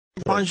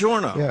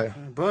Buongiorno. Yeah.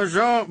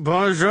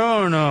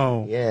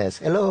 Buongiorno. Yes.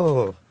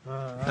 Hello.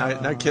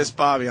 Now kiss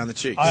Bobby on the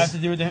cheeks. I have to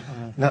do that.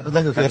 No, we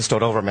gotta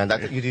start over, man.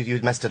 You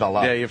messed it all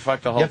up. Yeah, you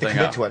fucked the whole You have to thing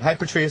commit up. to it. Hi,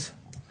 Patrice.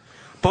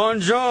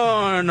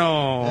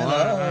 Buongiorno.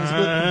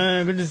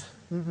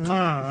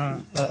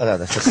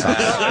 That just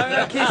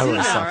sucks. That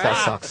really sucks.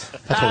 That sucks.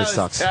 That totally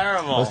sucks.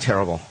 Terrible. That was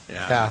terrible.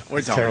 Yeah, we're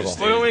it's done terrible. with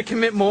Well, don't we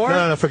commit more?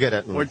 No, forget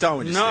it. We're done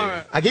with you, No.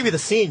 Steve. I gave you the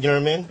scene, you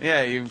know what I mean?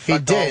 Yeah, you He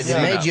fucked the whole did. It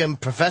thing made up. you a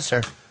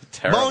professor.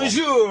 Terrible.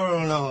 Bonjour.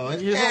 No.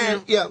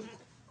 Yeah.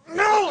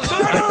 No,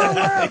 not on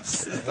the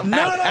lips.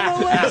 Not on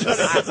the lips.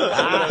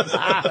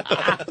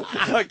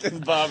 Fucking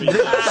Bobby.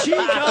 Cheek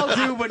I'll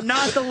do, but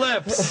not the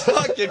lips.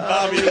 Fucking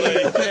Bobby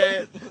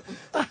Lee.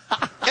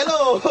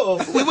 Hello.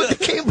 We went to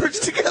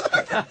Cambridge together.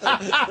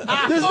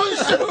 There's no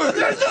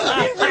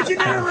Cambridge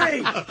in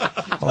Italy.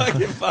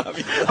 Fucking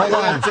Bobby. Hold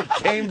on.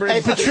 Cambridge.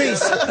 Hey,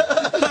 Patrice.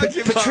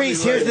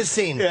 Patrice, here's the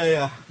scene.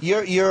 Yeah.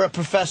 You're a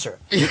professor,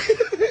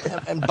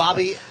 and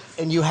Bobby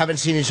and you haven't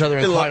seen each other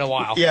in quite a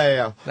while.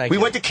 Yeah. Thank We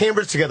you. went to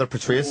Cambridge together,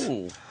 Patrice.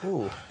 Ooh.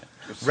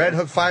 Red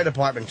Hook Fire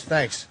Department.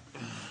 Thanks.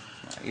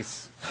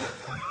 Nice.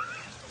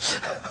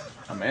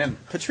 I'm in.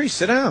 Patrice,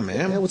 sit down,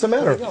 man. Yeah, what's the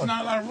matter? There's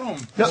not a lot of room.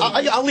 No,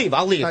 I'll leave.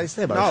 No, you're not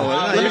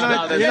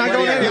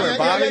going anywhere,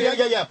 Bobby.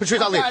 Yeah. Patrice,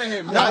 I'll leave. Get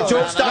out of here.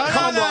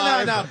 Jokes.com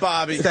live. No,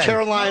 Bobby.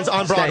 Caroline's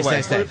on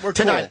Broadway. Stay. We're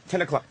Tonight, cool.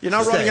 10 o'clock. You're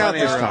not running out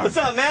this time. What's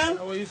up, man?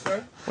 What you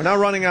say? We're not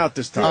running out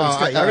this time. Oh, It's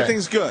good. all right.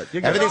 Everything's good.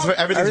 You're good.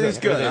 Everything's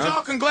good. good. Did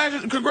y'all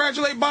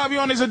congratulate Bobby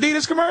on his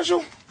Adidas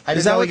commercial? I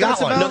Is didn't that know what he got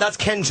that's one. about? No, that's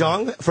Ken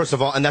Jeong, first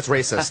of all, and that's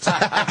racist.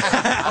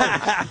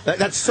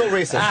 That's so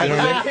racist. You know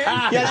what I mean?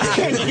 Yeah, that's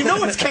Ken. You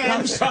know it's Ken.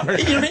 I'm sorry.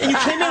 You know, and you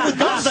came in with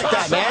guns like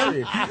that,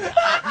 man.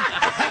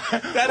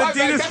 That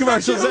Adidas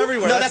commercial's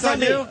everywhere. No, that's not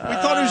me. you. We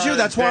thought it was you.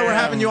 That's why we're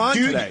having you on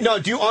today.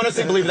 Do you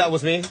honestly believe that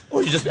was me?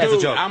 Or you just as a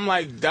Dude, joke? I'm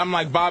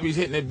like Bobby's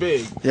hitting it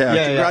big. Yeah,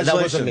 Yeah, that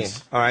wasn't me.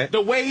 congratulations. All right.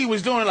 The way he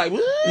was doing it, like,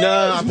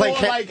 No, I'm playing.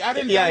 like, I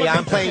didn't know Yeah, what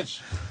I'm to playing. pitch.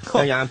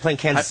 I'm playing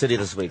Kansas City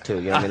this week too.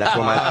 You know what I mean? That's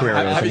where my career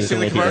is. Have you I'm seen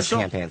the using Adidas commercial?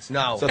 campaigns.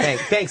 No. So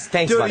thanks,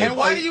 Dude, buddy. And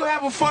why do you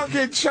have a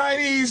fucking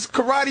Chinese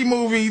karate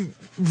movie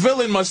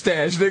villain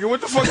mustache, nigga? What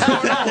the fuck's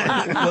going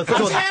on?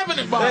 What's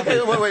happening,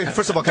 Bobby? Wait.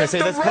 First of all, can I say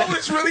The this? role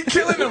is really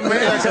killing him,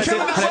 man. It's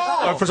killing us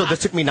all. First of all, this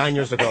took me 9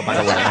 years to grow,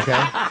 by the way.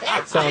 Okay,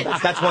 so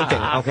that's one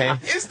thing. Okay,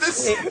 It's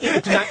this.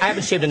 I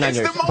haven't shaved in 9 It's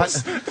years. the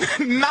most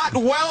not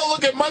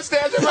well-looking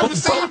mustache I've ever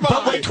seen, But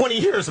Bobby. wait 20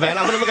 years, man.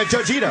 I'm gonna look like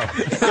Judge Ito. You know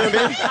what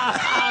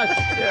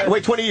I mean?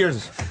 Wait 20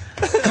 years.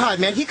 God,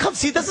 man, he comes.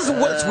 See, this is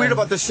what's weird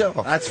about this show.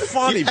 That's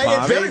funny, Hey, Bobby.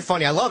 it's very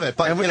funny. I love it.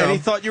 But And, you know, and he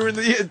thought you were in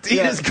the Adidas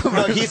yeah,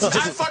 commercial. no, he's I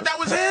just. thought that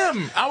was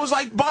him. I was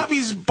like, Bobby.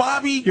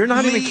 You're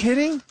not Lee, even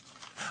kidding?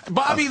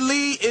 Bobby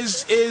Lee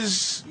is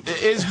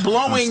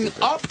blowing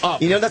up.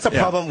 You know, that's a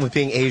problem with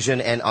being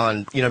Asian and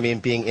on, you know what I mean,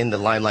 being in the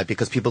limelight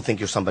because people think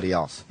you're somebody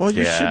else. Well,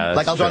 you Yeah. should.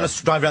 Like, I'll drive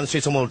down the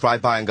street, someone will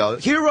drive by and go,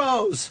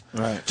 heroes!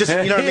 Right. Just,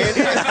 you know what I mean?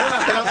 And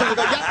I'll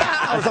go,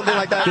 yeah! Or something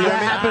like that. You Did know that what I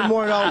mean? happen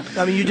more though?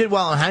 I mean, you did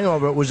well on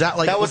Hangover. Was that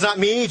like... That was not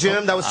me,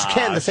 Jim. That was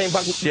Ken, the same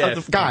fucking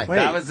Shit. guy.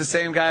 That was the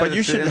same guy. But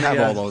you shouldn't have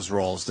all those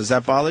roles. Does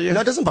that bother you?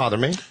 No, it doesn't bother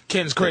me.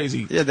 Ken's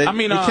crazy. Yeah, I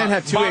mean, you can't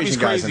have two Bobby's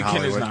Asian guys crazy. in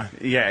Ken is Hollywood.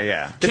 not.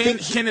 Yeah.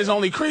 Ken is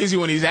only crazy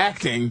when he's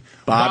acting.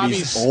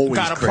 Bobby's always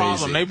got a crazy.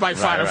 problem. They might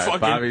find a fucking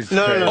Bobby's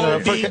No.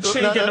 OD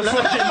chink in the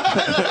fucking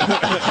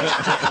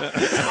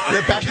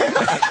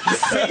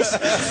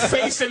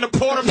face in the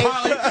porta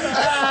potty.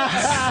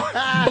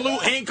 Blue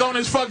ink on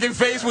his fucking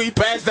face when he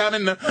passed out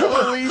in the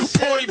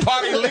porta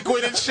potty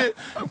liquid and shit.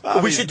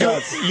 We should do.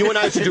 You and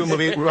I should do a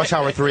movie, Rush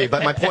Hour 3.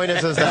 But my point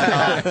is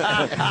that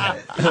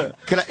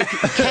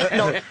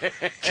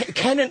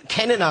Ken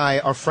and I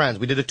are friends.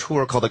 We did a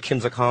tour called the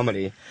Kins of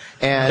Comedy,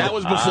 and That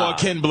was before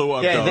Ken blew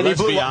up. yeah. though, Then he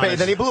let's blew be up. honest.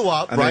 Then he blew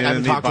up. And Right? then I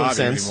haven't you don't talked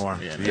to him need Bobby since. anymore.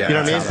 You know what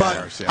I mean? that's how But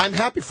that works, yeah. I'm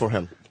happy for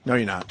him. No,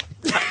 you're not.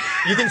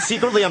 You think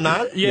secretly I'm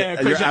not? Yeah,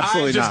 because You're your eyes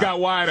absolutely just not. got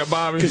wider,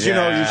 Bobby. Because you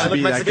know you I should look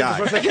be that Mexican guy.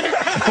 for a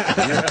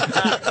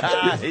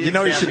second. You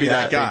know you should be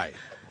that guy.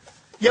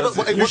 Yeah,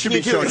 but You what should can be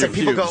you do? showing It's like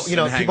your people go, pubes you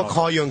know, and people hangover.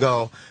 call you and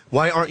go,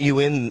 "Why aren't you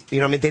in?" You know,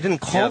 what I mean, they didn't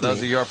call Yeah, me.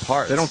 those are your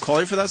parts. They don't call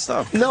you for that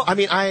stuff. No, I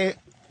mean, I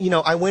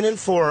went in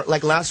for,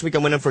 like, last week I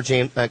went in for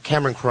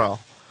Cameron Crowe,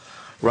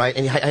 right?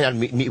 And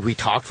we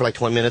talked for like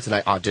 20 minutes, and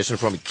I auditioned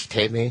for him. He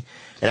taped me,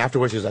 and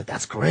afterwards he was like,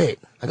 "That's great."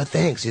 I go,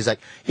 "Thanks." He's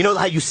like, "You know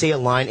how you say a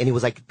line?" And he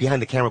was like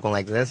behind the camera going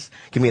like this,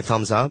 give me a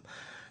thumbs up.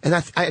 And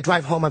I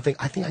drive home, I think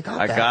I got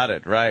that. I got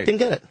it, right. Didn't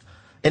get it.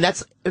 And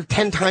that's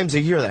 10 times a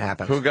year that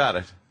happens. Who got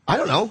it? I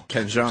don't know.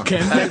 Ken Jeong.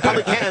 They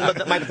probably can,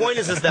 but my point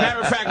is that...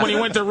 Matter of fact, when he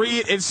went to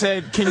read, it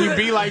said, "Can you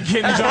be like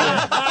Ken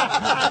Jeong?"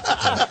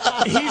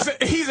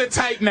 He's a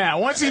type now.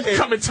 Once he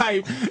become a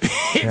type,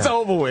 it's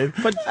over with.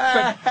 But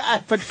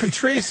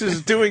Patrice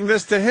is doing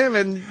this to him,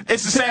 and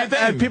It's the same thing.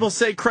 And people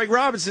say Craig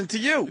Robinson to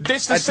you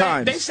It's the at same.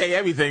 times. They say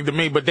everything to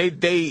me, but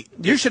they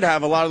You should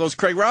have a lot of those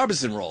Craig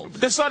Robinson roles.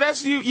 so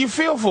that's you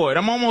feel for it.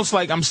 I'm almost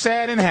like I'm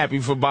sad and happy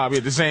for Bobby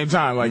at the same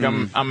time. Like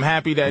I'm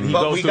happy that he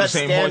But goes we through the got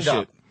same stand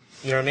horseshit. up.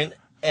 You know what I mean?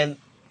 And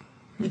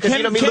because Ken,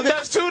 you know, I mean, Ken look at,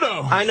 does too,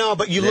 though. I know,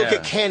 but you look Yeah.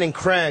 at Ken and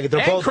Craig.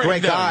 They're And both Craig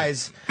great does.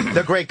 guys.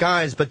 They're great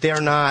guys, but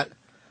they're not.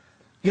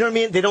 you know what I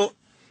mean? They don't.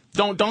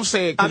 Don't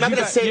say it. I'm not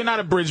going to say. You're not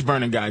a bridge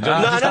burning guy. No,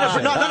 I'm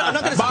not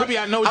going to. Bobby,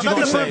 I know what you're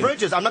going to say. burn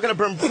bridges. I'm not going to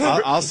burn.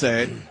 I'll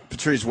say it.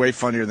 Patrice way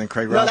funnier than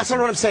Craig No, Robinson. that's not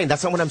what I'm saying.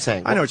 That's not what I'm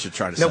saying. I know what you're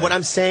trying to say. No, what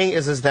I'm saying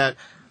is that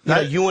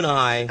you and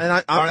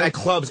I are at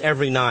clubs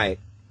every night,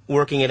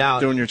 working it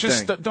out. Doing your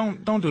Just thing.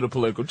 don't do the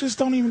political. Just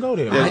don't even go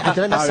there. Did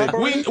I mess up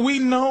already? We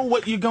know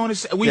what you're going to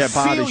say. We Yeah,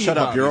 feel Bobby, you, shut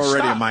up. Bobby. You're already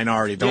Stop. a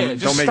minority. Don't Yeah,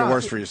 just make it stop.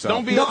 worse for yourself.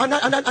 Don't be. No, I'm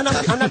not. I'm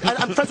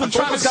friends with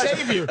trying both to those guys.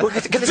 save you.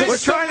 We're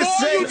trying to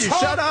save you.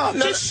 Shut up.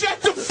 Just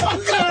shut the fuck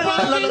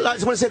up. No, I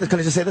just want to say this. Can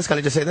I just say this? Can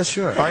I just say this?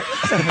 Sure. All right.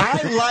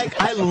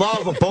 I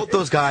love both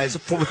those guys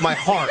with my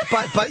heart.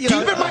 But you know,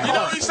 Keep in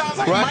mind, he sounds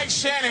like right? Mike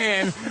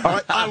Shanahan. All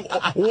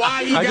right.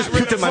 Why he I got just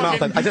rid puked of in my mouth.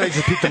 fucking- I think I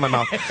just puked in my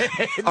mouth.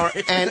 All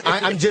right, and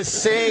I'm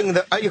just saying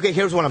that. Okay,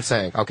 here's what I'm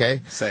saying.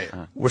 Okay, Say it.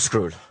 we're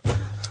screwed.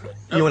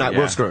 You and I,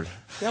 we're screwed.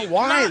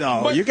 Why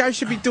though? but- You guys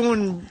should be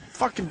doing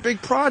fucking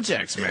big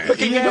projects, man. But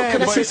can I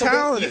but say it's something?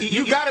 talented.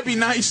 You gotta be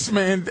nice,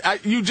 man. I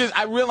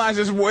realize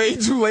it's way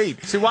too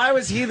late. See, why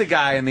was he the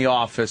guy in the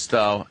office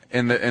though?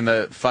 In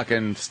the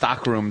fucking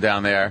stock room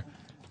down there.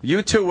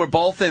 You two were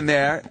both in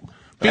there.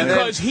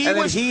 Because and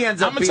then he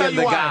ends up I'ma tell being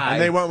you the why. guy.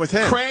 And they went with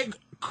him.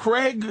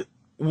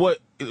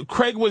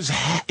 Craig was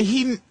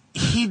he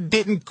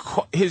didn't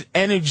his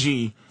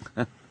energy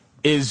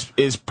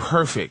is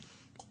perfect.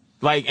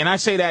 Like, and I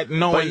say that But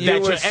knowing you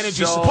that were your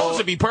energy is so- supposed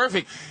to be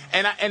perfect,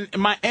 and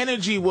my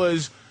energy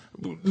was,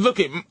 look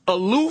at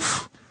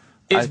aloof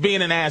is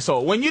being an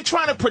asshole. When you're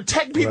trying to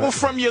protect people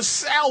from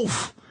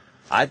yourself.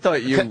 I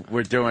thought you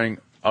were doing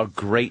a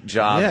great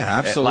job. Yeah,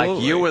 absolutely.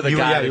 Like you were the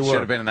guy you that were. should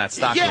have been in that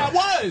stock Yeah, room.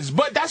 I was,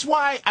 but that's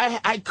why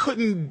I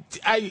couldn't.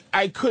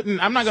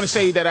 I'm not going to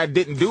say that I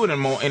didn't do it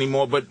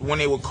anymore, but when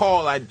they would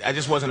call, I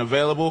just wasn't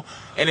available,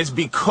 and it's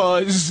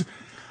because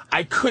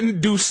I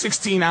couldn't do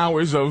 16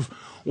 hours of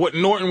what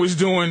Norton was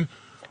doing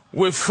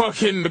with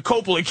fucking the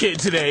Coppola kid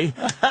today.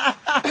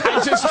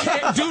 I just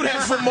can't do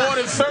that for more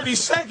than 30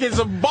 seconds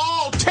of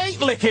ball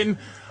taint licking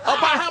about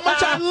how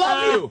much I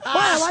love you.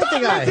 I like Stop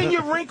the guy. making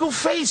your wrinkled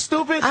face,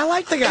 stupid. I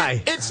like the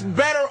guy. It's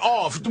better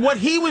off. What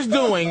he was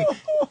doing,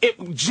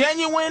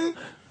 genuine,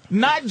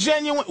 not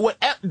genuine,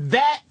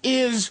 that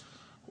is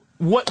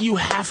what you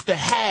have to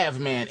have,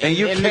 man. And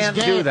you in this can't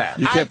game. do that.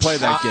 You can't play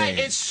that try. game.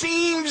 It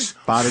seems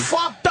Bobby.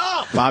 fucked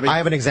up. Bobby, I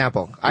have an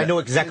example. I know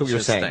exactly what you're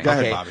saying. Interesting. Go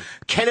ahead, Okay. Bobby.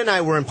 Ken and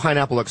I were in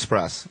Pineapple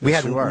Express. We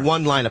had you were.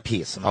 one line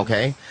apiece,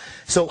 okay?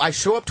 So I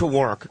show up to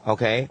work,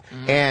 okay?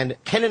 And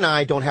Ken and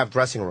I don't have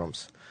dressing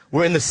rooms.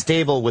 We're in the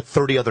stable with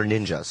 30 other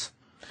ninjas.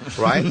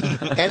 Right?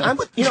 And I'm,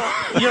 you know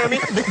what I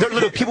mean? There are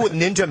little people with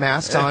ninja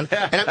masks on,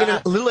 and I'm in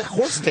a little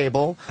horse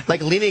stable,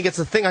 like leaning against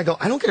the thing. I go,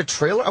 I don't get a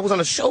trailer. I was on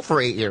a show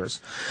for 8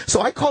 years. So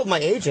I called my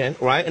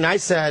agent, right? And I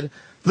said,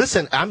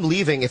 listen, I'm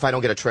leaving if I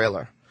don't get a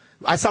trailer.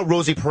 I saw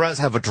Rosie Perez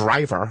have a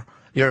driver.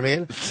 You know what I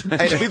mean?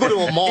 And if we go to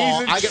a mall,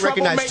 He's a I get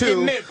recognized too.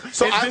 troublemaking Nip.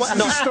 So This I is want,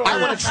 the no, story.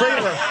 I want a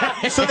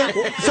trailer.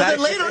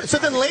 So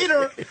then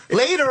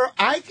later,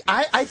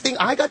 I think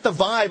I got the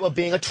vibe of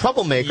being a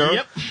troublemaker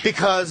Yep.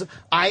 because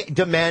I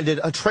demanded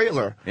a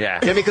trailer. Yeah.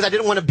 You know, because I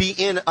didn't want to be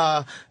in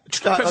a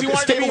he wanted to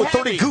stable be with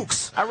 30 happy.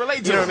 gooks. I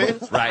relate to You know what I him.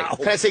 mean? Right.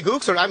 Can I say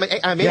gooks or I'm Asian?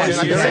 I Yes,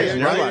 can you say can. it,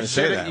 You're right? allowed to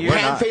say that. You We're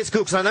can. not. Pan-faced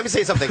gooks. Now, let me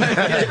say something.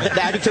 The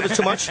adjective is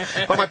too much.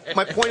 But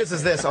my point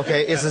is this,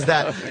 okay, is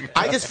that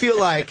I just feel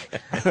like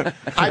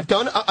I've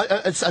done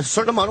a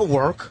certain amount of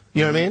work,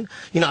 you know what I mean?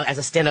 You know, as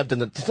a stand-up in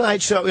the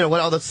Tonight Show, you know, what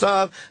all the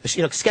stuff,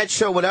 you know, sketch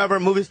show, whatever,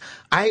 movies.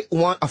 I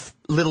want a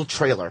little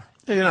trailer.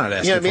 You're not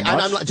asking You know what I mean? for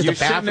much. I'm not just You a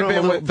shouldn't have bathroom. been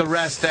a little- with the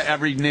rest of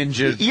every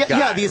ninja yeah, guy.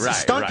 yeah, these Right,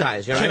 stunt right.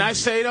 guys. You know what Can I I mean?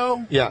 say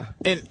though? Yeah.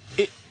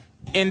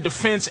 In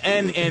defense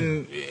and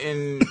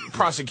in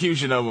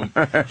prosecution of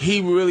him,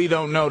 he really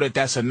don't know that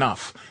that's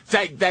enough.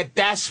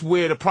 That's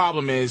where the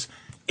problem is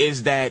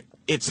that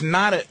it's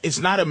not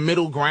a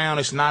middle ground.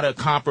 It's not a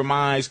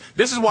compromise.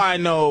 This is why I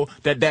know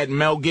that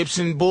Mel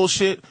Gibson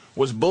bullshit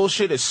was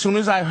bullshit as soon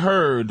as I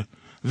heard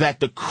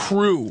that the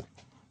crew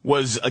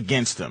was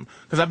against him.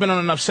 Because I've been on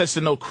enough sets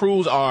to know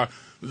crews are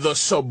the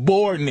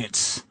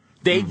subordinates.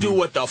 They do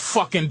what the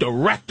fucking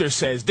director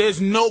says. There's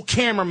no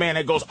cameraman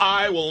that goes,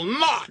 I will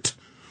not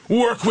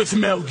work with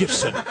Mel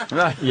Gibson.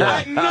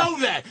 I know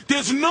that.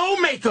 There's no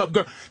makeup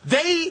girl.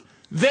 They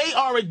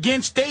are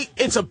against,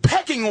 it's a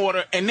pecking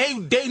order, and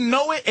they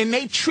know it, and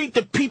they treat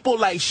the people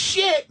like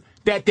shit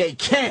that they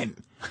can.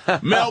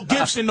 Mel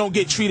Gibson don't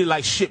get treated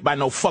like shit by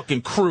no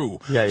fucking crew.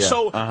 Yeah, yeah.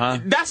 So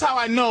that's how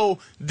I know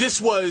this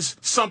was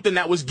something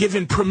that was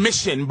given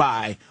permission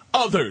by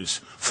others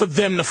for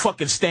them to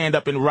fucking stand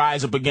up and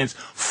rise up against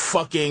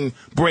fucking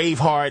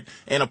Braveheart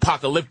and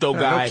Apocalypto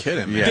guy. no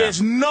kidding, man.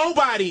 There's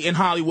nobody in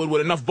Hollywood with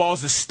enough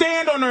balls to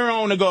stand on their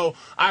own and go,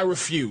 I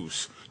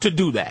refuse to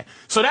do that.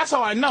 So that's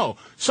how I know.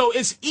 So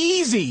it's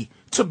easy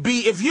to be,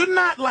 if you're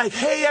not like,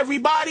 hey,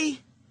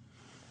 everybody,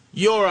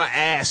 you're an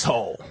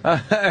asshole.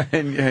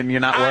 and you're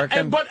not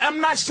working? But I'm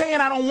not saying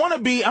I don't want to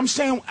be. I'm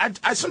saying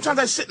I sometimes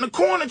I sit in the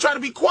corner and try to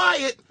be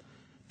quiet,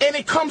 and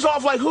it comes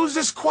off like, who's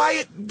this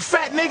quiet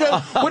fat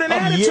nigga with an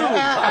attitude?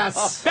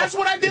 Yes. That's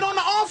what I did on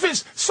The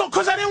Office. So,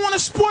 because I didn't want to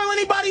spoil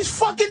anybody's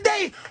fucking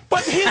day.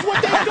 But here's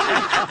what they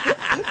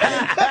do.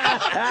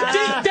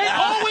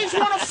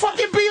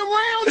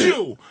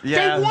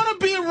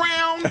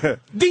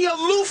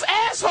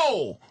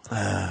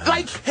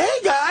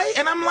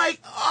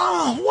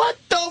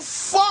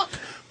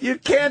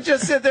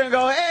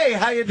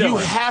 how you doing? You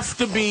have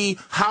to be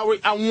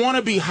I want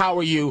to be how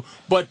are you,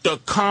 but the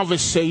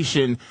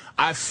conversation,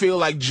 I feel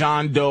like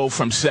John Doe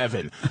from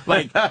Seven,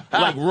 like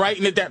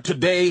writing it down.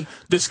 Today,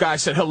 this guy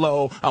said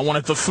hello. I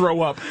wanted to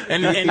throw up,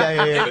 and yeah.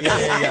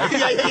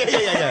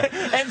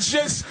 and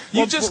just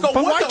you just go.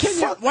 But What the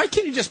fuck? why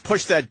can't you just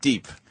push that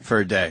deep for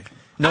a day?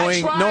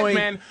 I tried,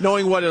 man.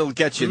 Knowing what it'll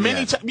get you.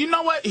 Many times. You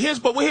know what? Here's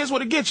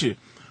what it gets you.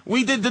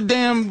 We did the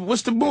damn.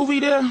 What's the movie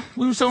there?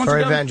 We were selling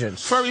Furry together?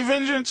 Vengeance. Furry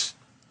Vengeance.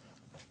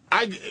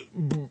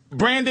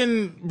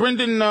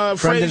 Brendan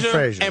Fraser.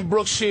 Fraser and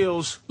Brooke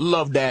Shields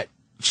love that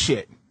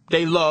shit.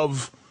 They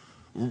love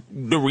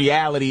the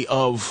reality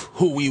of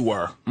who we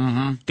were.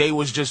 Mm-hmm. They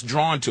was just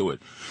drawn to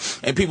it.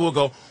 And people will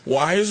go,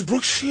 why is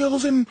Brooke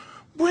Shields and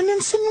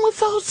Brendan sitting with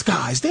those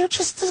guys? They're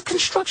just the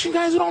construction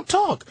guys who don't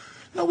talk.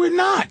 No, we're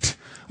not.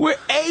 We're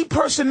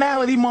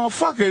A-personality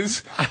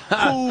motherfuckers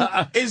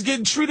who is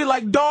getting treated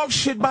like dog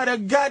shit by the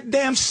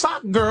goddamn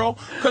sock girl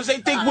because they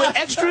think we're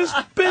extras.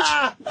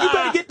 Bitch, you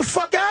better get the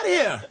fuck out of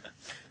here.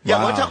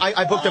 Yeah, one time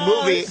I booked a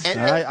movie,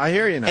 and I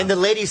hear you now. And the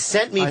lady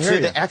sent me to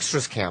the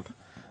extras camp.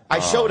 I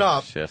showed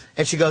up,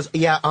 and she goes,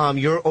 yeah,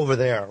 you're over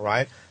there,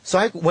 right? So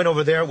I went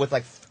over there with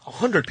like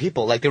 100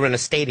 people, like they were in a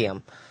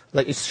stadium,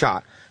 like it's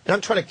shot. And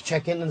I'm trying to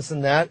check in and this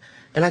and that.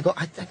 And I go,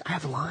 I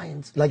have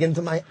lines, like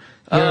into my, you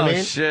know what I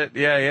mean? Shit,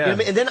 yeah. You know what I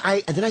mean? And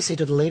then I say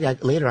to the lady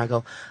later, I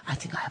go, I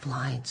think I have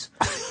lines.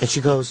 And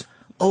she goes,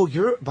 oh,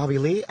 you're Bobby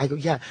Lee? I go,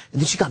 yeah.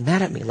 And then she got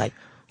mad at me, like,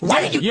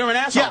 why did you? You're an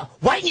asshole. Yeah,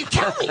 why didn't you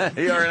tell me?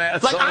 You're an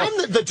asshole. Like,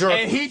 I'm the jerk.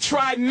 And he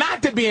tried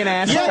not to be an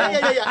asshole.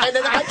 Yeah. And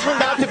then I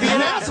turned out to be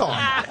an asshole.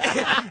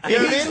 You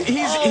know what I mean?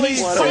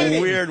 He's what fighting.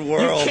 a weird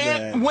world, You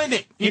can't man. win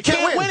it. You can't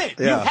can't win. win it.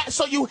 Yeah.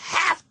 So you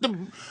have to.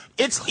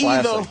 It's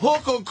either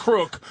hook or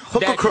crook.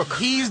 Hook or crook.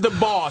 He's the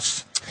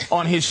boss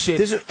on his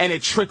shit, and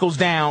it trickles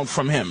down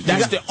from him.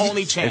 That's the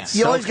only chance.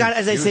 You always got,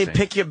 as they say,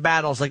 pick your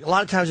battles. Like a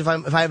lot of times, if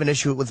I have an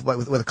issue with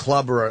a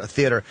club or a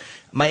theater,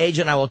 my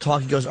agent and I will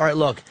talk. He goes, "All right,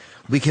 look,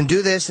 we can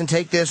do this and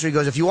take this." Or he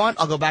goes, "If you want,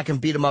 I'll go back and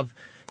beat him up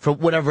for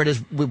whatever it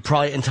is we're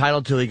probably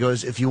entitled to." He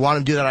goes, "If you want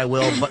to do that, I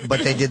will."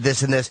 But they did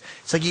this and this.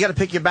 It's like you got to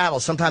pick your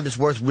battles. Sometimes it's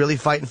worth really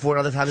fighting for it.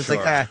 Other times it's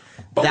like,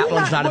 But that we're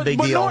one's not a big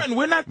but deal. Norton,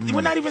 we're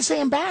not even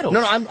saying battle.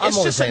 No, I'm it's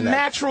only just saying a that.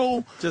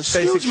 natural. Just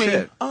excuse basic me.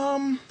 shit.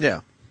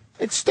 Yeah.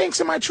 It stinks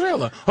in my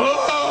trailer. No,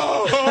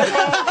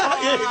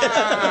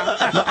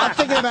 I'm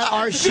thinking about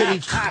our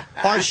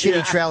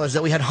shitty trailers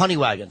that we had honey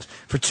wagons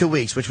for 2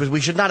 weeks, which was we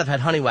should not have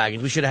had honey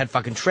wagons. We should have had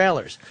fucking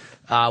trailers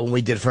when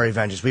we did Furry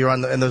Vengeance. We were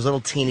in those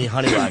little teeny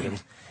honey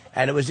wagons,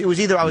 and it was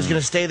either I was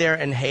going to stay there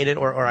and hate it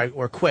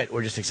or quit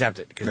or just accept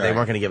it because they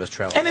weren't going to give us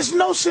trailers. And there's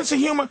no sense of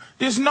humor.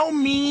 There's no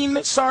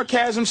mean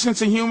sarcasm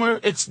sense of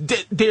humor.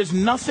 There's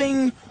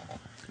nothing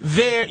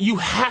there. You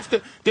have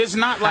to. There's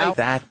not like How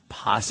that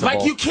possible?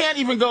 Like you can't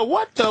even go.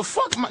 What the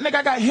fuck, nigga?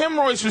 I got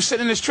hemorrhoids from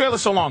sitting in this trailer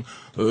so long.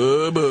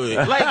 Oh boy!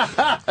 Like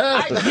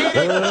I get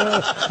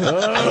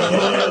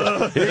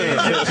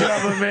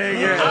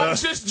it. I'm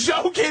just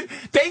joking.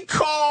 They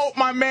called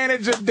my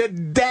manager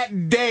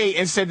that day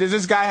and said, "Does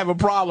this guy have a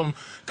problem?"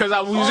 Because I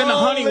was in the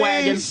honey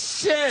wagon.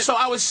 Shit. So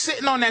I was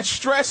sitting on that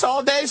stress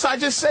all day. So I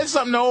just said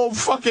something to old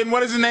fucking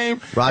what is his name?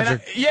 Roger.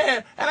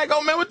 And I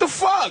go, man, what the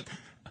fuck?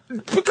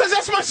 Because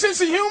that's my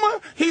sense of humor.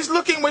 He's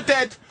looking with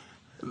that.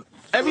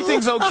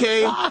 Everything's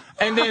okay,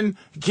 and then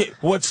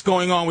what's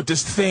going on with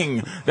this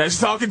thing that's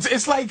talking?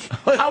 It's like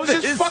I was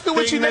just fucking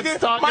with you, nigga.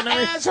 My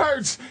ass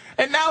hurts,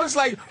 and now it's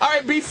like, all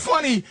right, be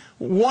funny.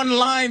 One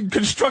line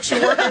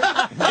construction worker in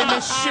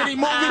this shitty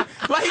movie.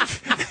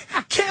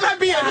 Like, can I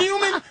be a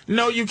human?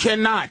 No, you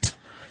cannot.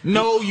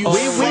 No, you.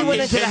 We went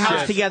into the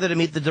house together to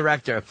meet the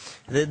director.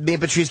 Me and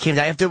Patrice came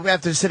down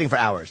after sitting for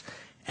hours,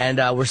 and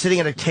we're sitting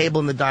at a table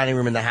in the dining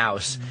room in the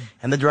house,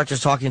 and the director's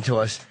talking to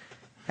us.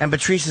 And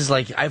Patrice is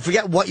like, I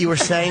forget what you were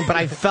saying, but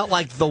I felt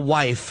like the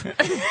wife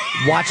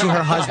watching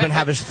her husband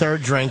have his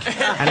third drink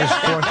and his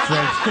fourth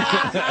drink.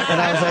 And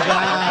I was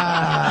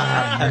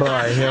like,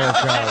 boy, here it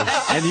goes.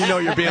 And you know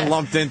you're being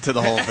lumped into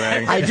the whole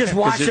thing. I just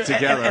watched it,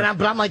 together.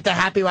 but I'm like the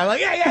happy one. I'm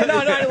like,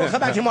 no, we'll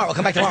come back tomorrow. We'll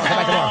come back tomorrow.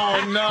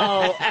 Oh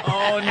no!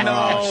 Oh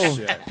no! Oh,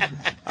 shit.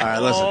 All right,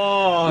 listen.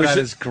 Oh, that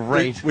is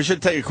great. We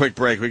should take a quick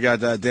break. We got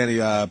Danny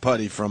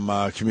Putty from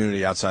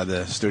Community outside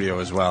the studio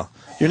as well.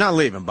 You're not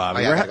leaving,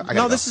 Bobby. I gotta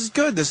No, go. this is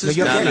good. This is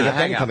You good. have no, Danny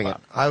hang coming out,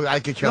 in. I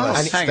could care No,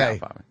 less. hang Stay. out,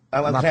 Bobby.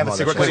 I can have a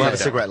cigarette. Can I have have a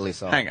cigarette, at least.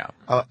 So. Hang out.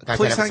 Can I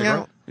Please have a hang cigarette?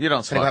 out. You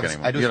don't Can I smoke have a-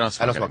 anymore. I do- You don't I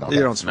smoke don't smoke. anymore.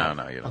 You don't smoke.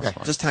 No, you don't Okay.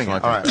 smoke. Just hang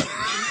out. All right.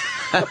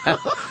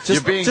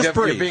 You're being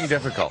breathe.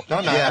 difficult. No,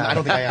 I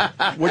don't think I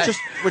am. We're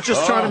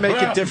just trying to make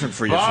it different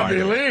for you.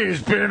 finally.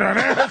 Lee's been an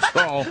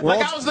asshole.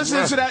 Like I was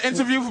listening to that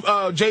interview,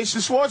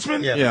 Jason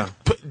Schwartzman. Yeah.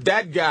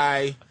 That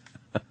guy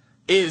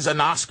is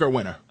an Oscar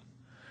winner.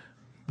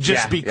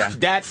 Just because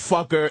that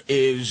fucker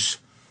is.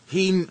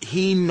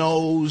 He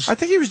knows. I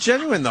think he was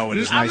genuine though with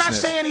his I'm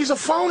niceness. not saying he's a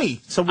phony.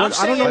 So what?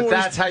 I'm I don't know. saying What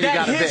that's how you that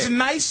gotta his be.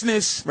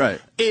 niceness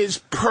Right. is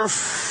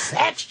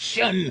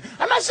perfection.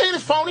 I'm not saying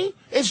it's phony.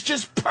 It's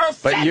just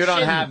perfection. But you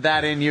don't have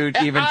that in you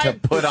even to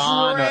put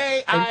on.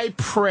 I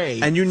pray.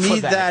 and you for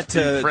need that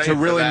to Pray for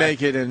really that.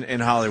 make it in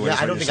Hollywood. Yeah, is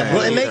I what don't you're think I'm saying.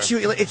 Well, it either. makes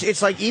you.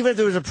 It's like even if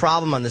there was a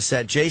problem on the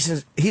set,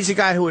 he's a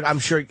guy who would, I'm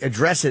sure,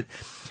 address it,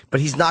 but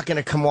he's not going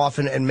to come off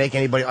and make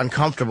anybody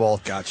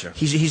uncomfortable. Gotcha.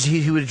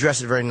 He would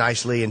address it very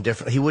nicely and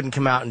different. He wouldn't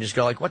come out and just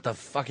go like, "What the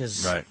fuck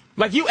is?" Right.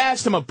 Like you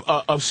asked him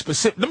a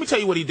specific. Let me tell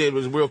you what he did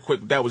was real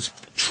quick. That was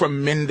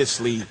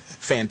tremendously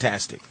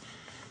fantastic.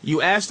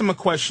 You asked him a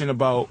question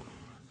about,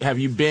 have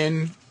you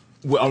been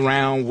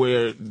around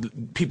where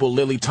people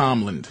Lily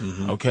Tomlin?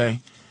 Okay.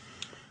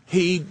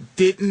 He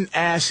didn't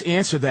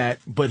answer that,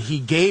 but he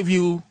gave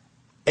you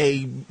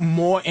a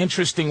more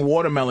interesting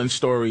watermelon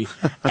story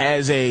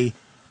as a.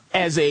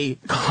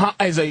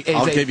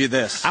 I'll give you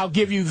this. I'll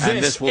give you this.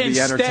 And this will be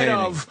instead entertaining.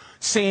 of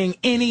saying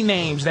any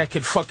names that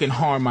could fucking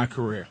harm my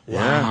career.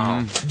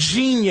 Wow.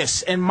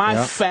 Genius, and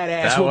my fat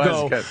ass That will was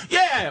go, good.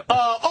 yeah,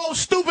 old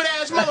stupid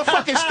ass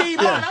motherfucking Steve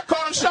Martin, I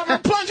caught him shoving a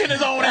plunge in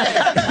his own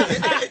ass.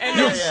 And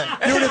You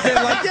would have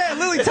been like, yeah,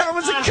 Lily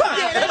Tomlin's a cunt.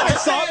 Yeah, that I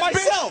saw it ass bitch,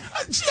 myself.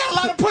 She got a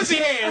lot of pussy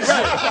hands.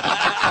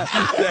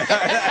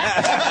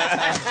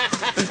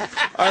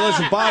 All right,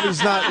 listen,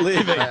 Bobby's not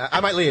leaving. I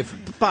might leave.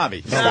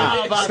 Bobby, No,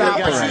 stop. Bobby, Stop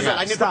you it. got Shoes on.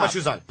 I need to put my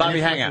shoes on. Bobby,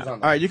 hang out. All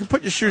right, you can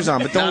put your shoes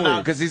on, but don't No,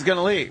 leave. because he's going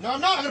to leave. No,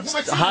 I'm not. I'm going to put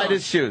my shoes Hide on.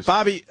 his shoes.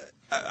 Bobby,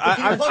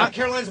 Can you plug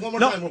Caroline's one more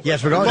time? real quick?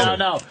 Yes, we're going.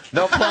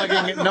 No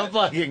plugging, no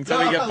plugging till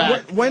we get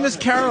back. when is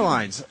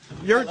Caroline's?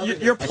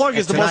 Your plug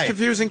is the most Tonight.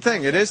 confusing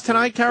thing. It is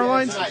tonight,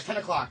 Caroline's? Tonight, 10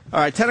 o'clock. All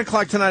right, 10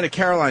 o'clock tonight at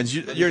Caroline's.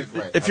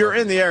 If you're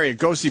in the area,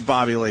 go see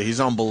Bobby Lee.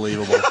 He's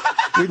unbelievable.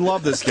 We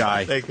love this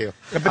guy. Thank you.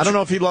 I don't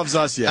know if he loves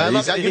us yet. I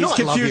love- He's you know I love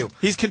confused. you.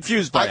 He's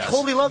confused by I us.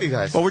 totally love you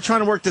guys. But we're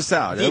trying to work this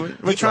out. Deep-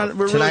 We're deep trying. love.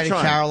 We're Tonight really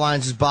at trying.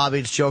 Caroline's is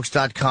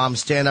BobbyIt'sJokes.com.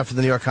 Stand up for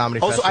the New York Comedy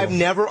Also, Festival. I've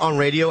never on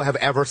radio have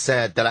ever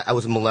said that I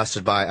was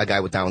molested by a guy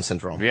with Down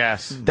syndrome.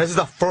 Yes. This is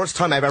the first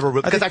time I've ever,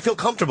 because I feel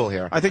comfortable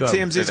here. I think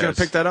TMZ is It going is.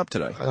 to pick that up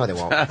today. No, they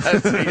won't.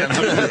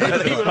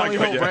 He would only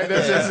hope, right?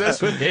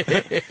 That's When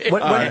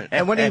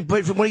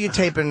are you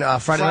taping?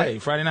 Friday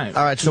night? Friday night.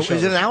 All right, so Two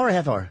is it an shows. hour or a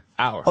half hour?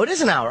 Hour. Oh, it is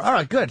an hour. All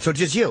right, good. So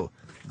just you.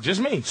 Just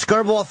me.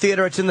 Skirball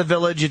Theater. It's in the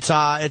Village.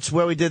 It's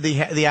where we did the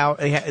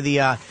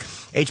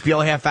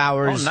HBO half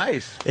hours. Oh,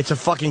 nice. It's a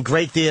fucking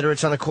great theater.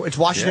 It's on the it's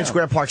Washington Yeah.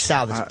 Square Park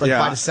South. It's like yeah.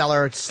 by the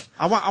cellar. It's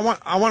I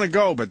want to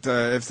go, but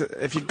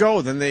if you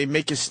go, then they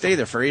make you stay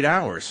there for 8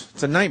 hours.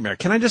 It's a nightmare.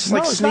 Can I just No,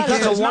 like it's sneak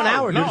not. in? It's a 1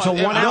 hour, dude. It's a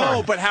 1 hour.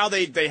 No, but how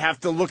they have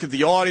to look at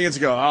the audience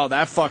and go, oh,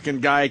 that fucking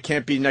guy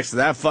can't be next to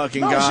that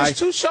fucking No, guy. it's just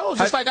two shows.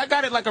 It's like I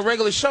got it like a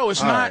regular show. It's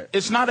All not. right.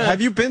 It's not a.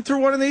 Have you been through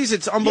one of these?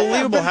 It's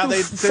unbelievable been how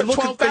they through look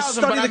at, they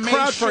 12,000, study but I the made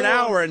crowd for an sure-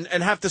 hour and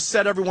have to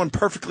set everyone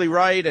perfectly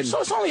right. And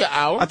So it's only an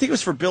hour. I think it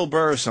was for Bill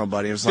Burr or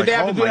somebody. It was Did like, they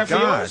have oh to do my that for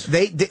god, yours?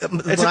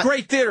 it's a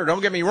great theater.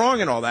 Don't get me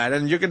wrong and all that,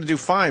 and you're going to do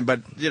fine.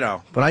 But you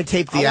know, When I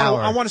taped the hour,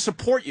 I want to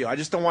support you. I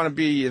just don't want to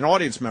be an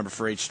audience member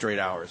for 8 straight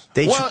hours.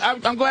 Well,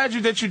 I'm glad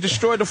that you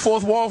destroyed the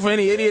fourth wall for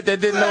any idiot that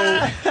didn't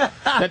know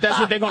that that's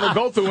what they're going to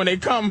go through when they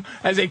come,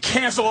 as they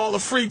cancel all the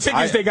free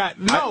tickets they got.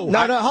 No, hold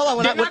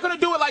on. They're not going to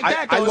do it like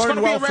that, though. It's going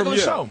to be a regular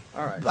show.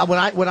 All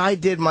right. when I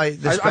did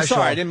the special, I'm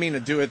sorry, I didn't mean to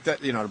do it. To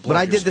blow when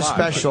I up your did the spot,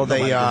 special, but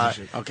they nobody gives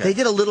a shit. Okay. they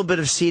did a little bit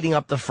of seating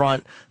up the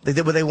front. They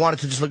did where they wanted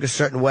to just look a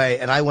certain way,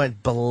 and I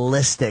went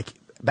ballistic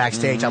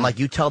backstage. I'm like,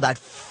 you tell that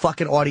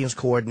fucking audience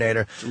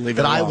coordinator Leave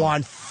it that I alone.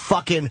 want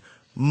fucking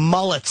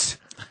mullets.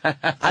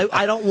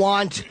 I don't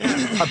want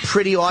a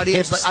pretty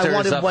audience. Like, I Hipsters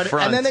wanted up what,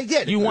 front. and then they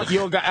did. You want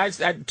your guy?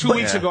 2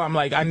 weeks ago, I'm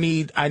like, I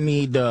need.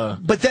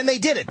 But then they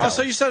did it. Though. Oh,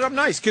 so you said I'm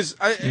nice because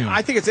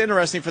I think it's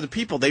interesting for the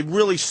people. They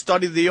really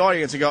study the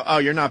audience and go, "Oh,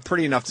 you're not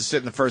pretty enough to sit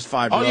in the first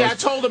 5 rows." Oh yeah, I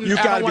told them you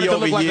I got to wanted be to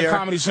over look like here. a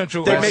Comedy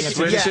Central. They audience.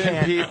 make it- You Switching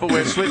can't. people.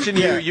 We're switching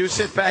you. You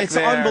sit back It's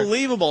there.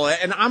 unbelievable,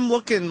 and I'm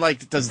looking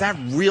like, does that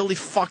really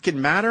fucking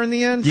matter in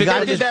the end? You Did gotta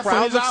they did just that for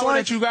crowd his looks hour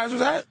like? that you guys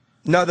was at?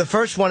 No, the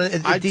first one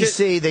in I did-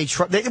 DC,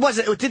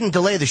 it didn't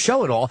delay the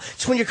show at all.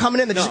 It's when you're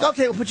coming in, they're just like,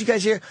 okay, we'll put you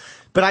guys here.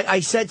 But I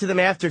said to them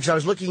after, because I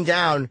was looking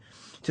down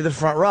to the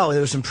front row, and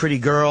there were some pretty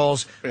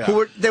girls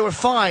who were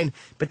fine,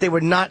 but they were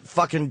not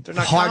fucking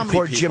not comedy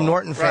hardcore Jim people.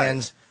 Norton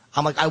fans.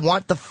 I'm like, I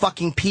want the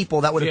fucking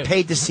people that would have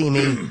paid to see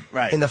me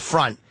Right. in the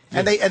front.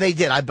 And they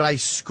did. But I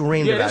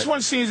screamed Yeah, about this it.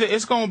 one seems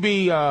it's going to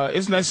be.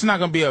 It's not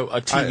going to be a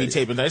TV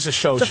taping. It's a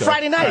show. It's a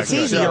Friday night. It's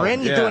easy. You're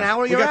in. You do an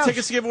hour. We You're got out.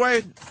 tickets to give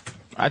away.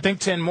 I think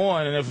 10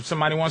 more, and if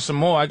somebody wants some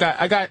more, I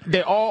got.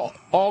 They're all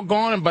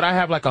gone, but I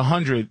have like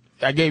 100.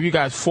 I gave you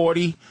guys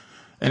 40,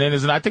 and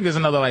then I think there's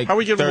another like. How are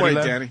we giving 30 away,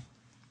 left. Danny?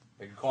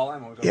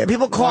 Yeah,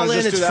 people call Wanna in.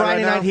 just It's do that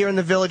Friday right now? night here in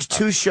the Village.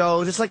 2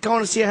 shows. It's like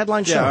going to see a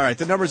headline show. Yeah, all right.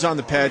 The number's on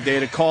the pad,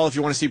 data. Call if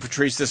you want to see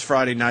Patrice this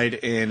Friday night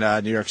in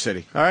New York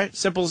City. All right,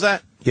 simple as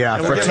that. Yeah,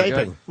 And for we'll give-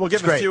 taping. We'll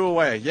give It's a great. few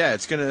away. Yeah,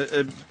 it's gonna.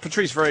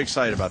 Patrice very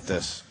excited about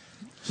this.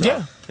 So,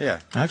 Yeah, yeah.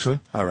 actually.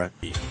 All right.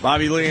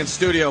 Bobby Lee in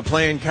studio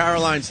playing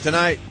Caroline's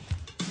tonight.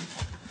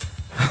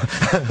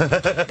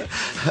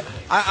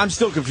 I'm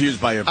still confused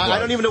by your plug. I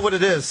don't even know what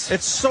it is.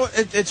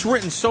 It's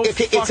written so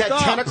It's at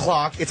fucked 10 up.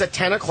 o'clock. It's at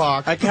 10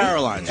 o'clock. At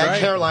Caroline's, At right?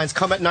 Caroline's.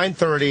 Come at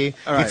 9:30.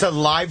 All right. It's a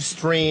live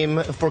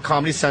stream for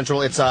Comedy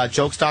Central. It's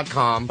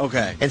jokes.com.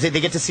 Okay. And they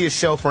get to see a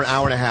show for an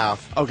hour and a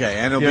half. Okay,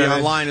 and it'll be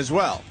online as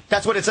well.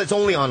 That's what it's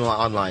only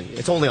online.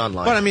 It's only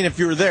online. But I mean, if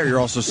you were there, you're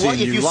also seeing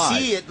well, if you live.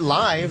 see it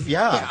live,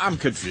 yeah. Yeah, I'm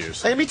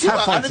confused. Hey, me too.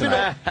 Have fun I don't even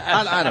tonight.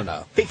 I don't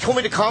know. They told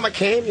me to come, I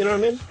came, you know what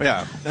I mean?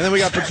 Yeah. And then we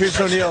got Patrice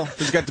O'Neal,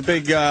 who's got the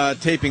big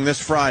taping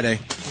this Friday.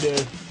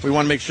 Yeah. We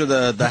want to make sure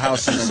the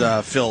house is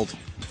filled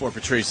for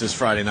Patrice this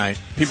Friday night.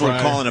 People are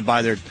calling to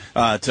buy their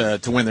to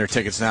win their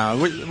tickets now.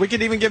 We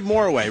could even give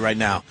more away right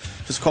now.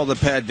 Just call the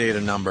pad data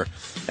number.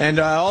 And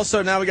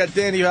also now we got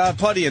Danny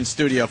Putty in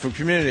studio from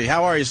Community.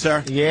 How are you,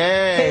 sir? Yay.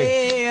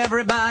 Hey,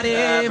 everybody.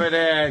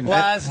 Happening.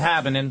 What's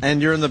happening?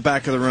 And you're in the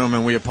back of the room,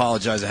 and we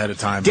apologize ahead of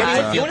time.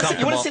 Danny, I you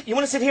feel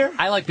want to sit here?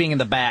 I like being in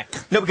the back.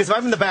 No, because if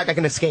I'm in the back, I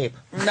can escape.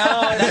 No,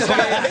 that's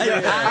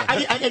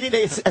I need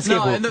to escape.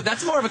 no,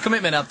 that's more of a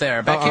commitment up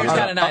there. Back here's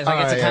kind of nice.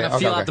 I get to kind of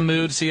feel out the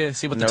mood, see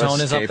what the tone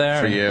is up escape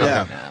there. for you.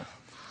 Yeah.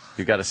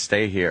 You got to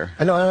stay here.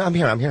 I know, I'm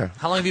here.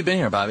 How long have you been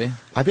here, Bobby?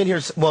 I've been here,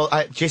 Jason The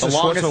longest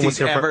Schwartzman was he's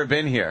here ever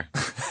been here.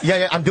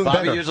 Yeah, I'm doing Bobby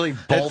better. usually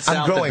bolts I'm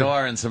out growing. the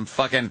door and some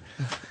fucking...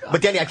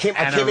 But Danny, I came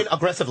in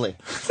aggressively.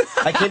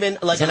 I came in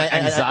like, and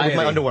I with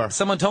my underwear.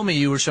 Someone told me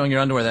you were showing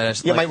your underwear.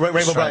 Yeah, my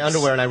Rainbow Bright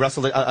underwear, and I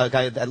wrestled a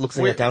guy that looks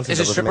like a Down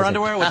syndrome. Is it stripper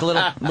underwear with the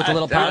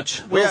little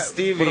pouch?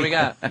 Stevie. What do we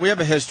got? We have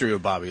a history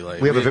with Bobby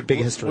lately. We have a big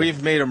history.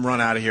 We've made him run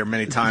out of here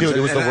many times. Dude,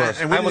 it was the And-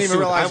 worst. And we I didn't almost even sued.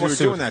 realize I we were almost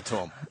doing sued. that to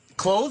him.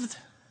 Clothed?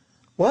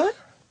 What?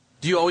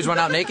 Do you always run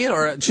out naked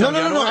or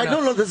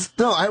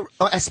No.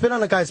 I spit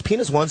on a guy's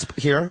penis once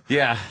here.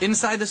 Yeah.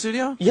 inside the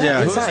studio?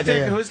 Yeah, Whose inside. dick-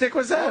 Yeah. Whose dick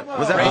was that?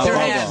 Was that Raise your Bobo?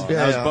 hand. Yeah,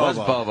 That was yeah. Bobo. It was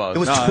Bobo's. It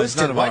was No, it's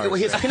twisted. none of ours.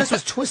 His penis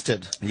was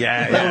twisted.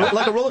 Yeah.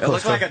 Like a roller It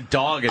looked coaster. like a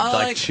dog had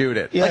like- chewed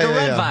it. Yeah, Like a yeah,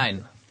 red yeah.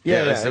 vine.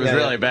 Yeah, It was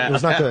really bad. It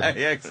was not good.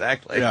 Yeah,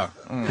 exactly. Yeah.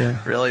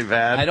 Really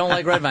bad. I don't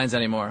like red vines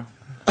anymore.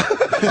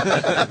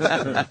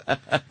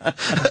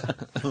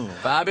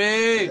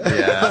 Bobby!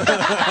 Yeah.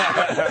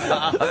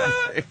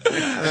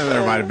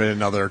 There might have been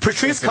another.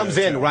 Patrice comes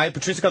in, right?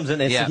 Patrice comes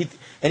in, and, Yeah.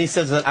 he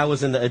says that I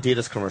was in the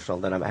Adidas commercial.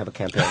 That I have a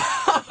campaign.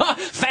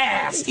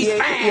 Fast! He's Yeah,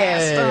 fast!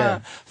 yeah.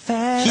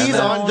 Fast. He's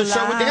on the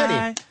show with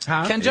Danny.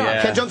 Ken Jeong.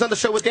 Yeah. Ken Jong's on the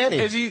show with Danny.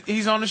 Is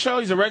he's on the show?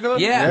 He's a regular?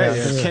 Yeah.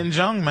 Ken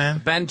Jeong, man.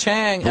 Ben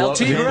Chang, Blew- LT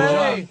he blew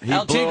Gray. up. He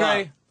LT blew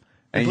Gray. up.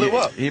 And blew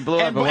up. He blew up.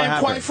 And, And what and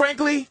quite happened?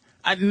 frankly,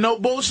 no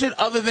bullshit,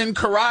 other than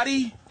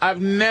karate, I've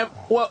never...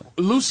 Well,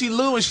 Lucy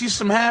Liu, and she's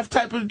some half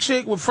type of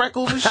chick with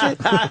freckles and shit.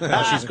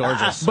 Oh, she's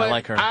gorgeous. But I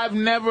like her. I've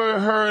never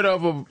heard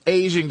of an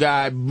Asian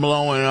guy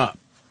blowing up.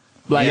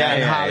 Like Yeah, in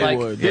yeah,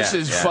 Hollywood. like- this yeah,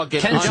 is yeah.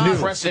 fucking Ken Jeong, if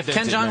unprecedented,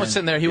 Ken Jeong man. was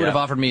sitting there, he would have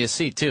Yeah. offered me a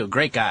seat, too.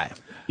 Great guy.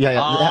 Yeah,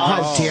 yeah.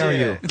 How shit. dare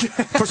you?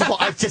 First of all,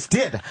 I just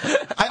did.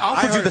 I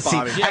offered you the seat.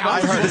 Bobby. I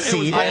offered you the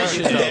seat.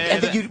 bullshit,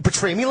 And then you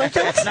betray me like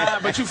that? Nah,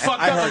 but you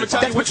fucked up. I'm gonna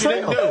tell That's you what you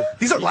didn't betrayal. do.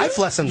 These are life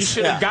lessons. You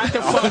should have got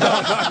the fuck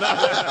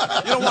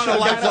up. You don't want a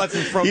life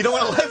lesson from. You don't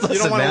want a life lesson, You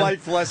don't want man. a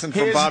life lesson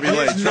from Here's, Bobby Lee.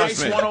 here's Trust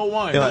nice me.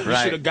 101. Yeah, You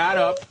right. should have got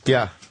up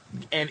Yeah.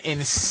 and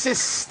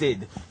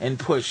insisted and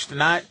pushed.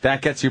 Not,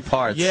 That gets you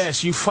parts.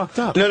 yes, you fucked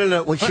up.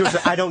 No. Well, here's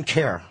I don't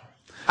care.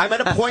 I'm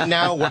at a point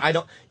now where I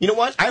don't. You know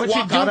what? I But you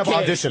walk do out of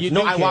care. auditions. You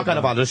No, do I walk care,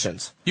 out of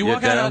auditions. You You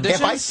walk out of do? auditions?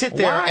 If I sit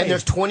there Why? and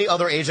there's 20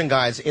 other Asian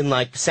guys in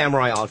like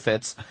samurai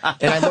outfits,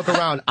 and I look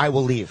around, I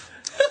will leave.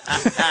 You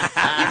know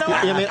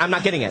what I mean? I'm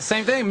not getting it.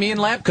 Same thing, me in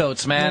lab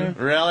coats, man.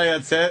 Really?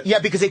 That's it? Yeah,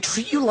 because they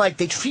treat you like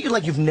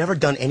you've never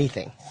done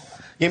anything.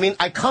 You know what I mean?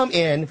 I come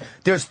in,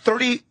 there's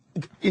 30.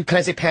 Can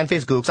I say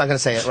pan-faced gooks? I'm gonna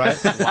say it, right?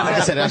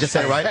 I just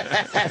said it, right?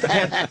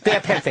 They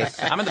have pan-face.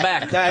 I'm in the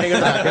back. Yeah, in the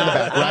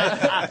back,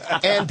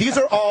 right? And these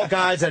are all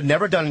guys that have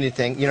never done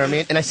anything, you know what I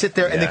mean? And I sit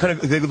there and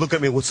they look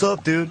at me, what's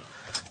up, dude?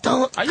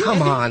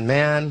 Come on,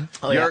 man.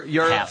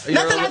 You're Not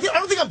that I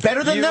don't think I'm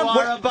better than You them.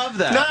 are above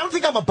that. No, I don't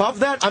think I'm above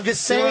that. I'm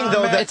just saying,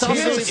 though, man. that It's also-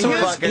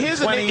 here's-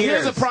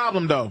 Here's a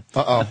problem, though.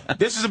 Uh-oh.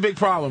 This is a big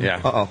problem.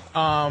 Yeah.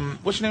 Uh-oh.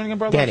 What's your name again,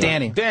 brother?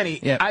 Danny. Danny.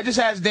 Yeah. I just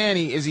asked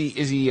Danny, is he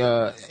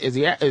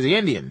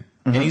Indian?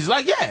 And he's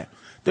like, yeah.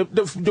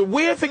 The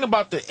weird thing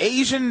about the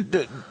Asian,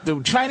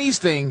 the Chinese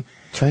thing,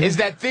 is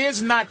that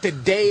there's not the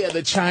day of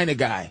the China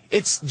guy.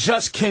 It's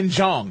just Ken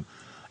Jeong.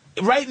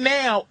 Right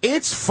now,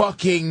 it's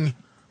fucking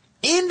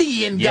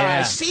Indian guy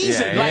Yeah.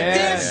 season. Yeah, like yeah.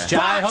 there's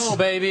Jai spots ho,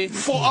 baby.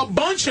 for a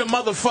bunch of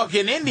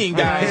motherfucking Indian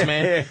guys,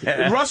 man.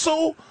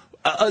 Russell,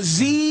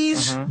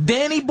 Aziz,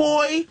 Danny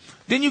Boy.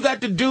 Then you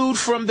got the dude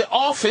from The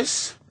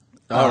Office,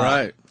 All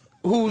right.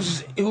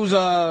 who's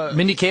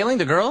Mindy Kaling,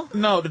 the girl?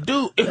 no, the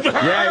dude.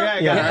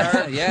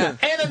 Yeah. Yeah.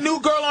 And a new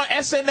girl on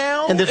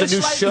SNL. And there's It's a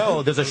new like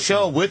show. There's a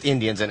show with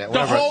Indians in it. The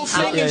whatever. whole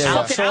thing is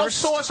fucking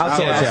outsourced.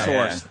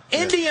 Outsourced.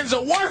 Indians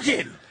are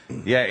working,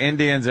 Yeah,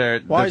 Indians are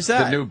Why is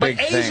that? the new but big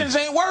thing. Asians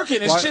ain't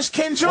working. It's just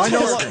Ken Why no,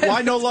 Jeong.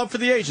 why no love for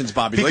the Asians,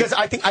 Bobby Lee? Because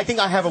I think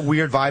I have a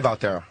weird vibe out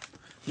there.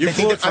 You They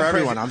think blew it that for I'm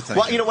everyone, crazy. I'm thinking.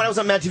 Well, you know, when I was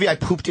on Mad TV, I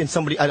pooped in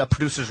a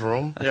producer's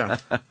room. Yeah.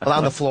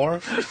 On the floor.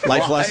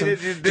 Life Why lesson.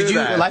 did you do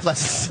that? Life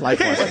lessons. Life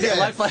lesson.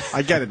 Yeah.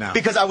 I get it now.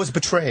 Because I was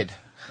betrayed.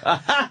 know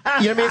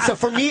what I mean? So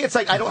for me, it's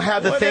like I don't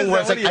have the thing where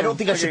it's like I don't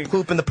think I should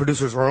poop in the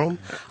producer's room.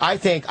 I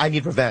think I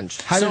need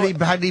revenge. How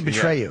did he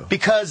betray you?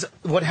 Because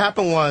what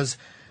happened was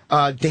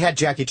they had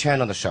Jackie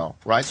Chan on the show,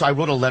 right? So I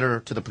wrote a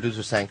letter to the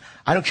producer saying,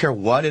 I don't care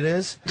what it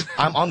is.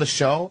 I'm on the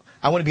show.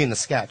 I want to be in the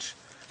sketch.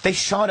 They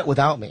shot it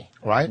without me,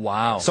 right?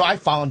 Wow. So I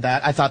found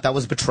that. I thought that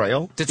was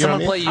betrayal. Did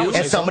someone play you?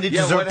 And somebody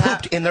deserved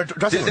pooped in their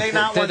dressing room. Did they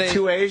not want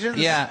two Asians?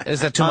 Yeah.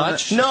 Is that too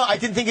much? No, I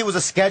didn't think it was a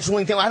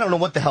scheduling thing. I don't know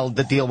what the hell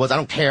the deal was. I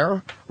don't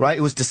care, right?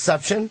 It was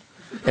deception.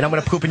 And I'm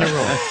going to poop in your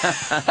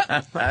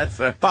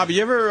room. Bobby,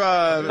 you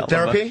ever...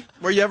 Therapy?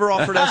 Were you ever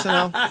offered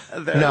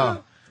SNL?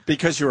 No.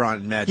 Because you were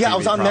on Mad Yeah, TV, I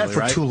was on that probably, for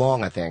right? too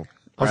long, I think.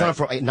 I was on it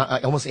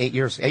for almost 8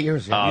 years. 8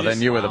 years. Yeah. Oh,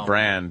 then you were the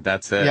brand.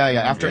 That's it. Yeah,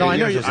 after No, 8 I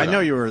know years you. or so. I know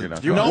you were. You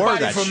were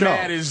Nobody that from show.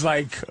 Mad is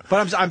like.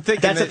 But I'm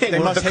thinking That's the thing. they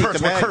We're must hate cursed.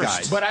 the We're Mad cursed.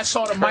 guys. But I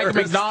saw the Mike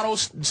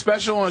McDonald's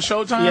special on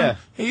Showtime. Yeah.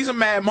 He's a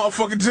mad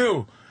motherfucker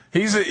too.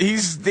 He's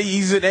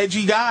an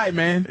edgy guy,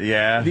 man.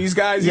 Yeah. These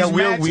guys. Yeah, these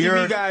we're Mad weird.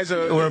 TV guys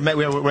are.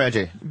 We're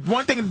edgy.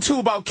 One thing too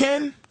about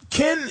Ken.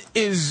 Ken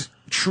is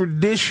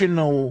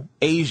traditional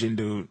Asian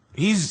dude.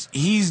 He's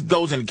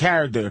goes in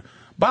character.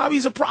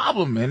 Bobby's a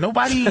problem, man.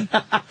 Nobody.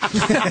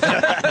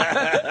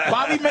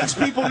 Bobby makes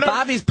people nervous.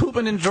 Bobby's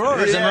pooping in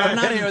drawers and running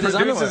out of here with his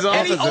underwear.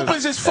 And he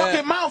opens his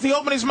fucking mouth. He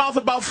opened his mouth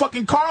about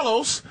fucking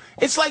Carlos.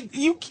 It's like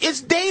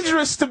it's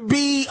dangerous to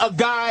be a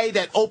guy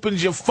that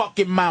opens your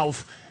fucking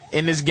mouth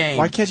in this game.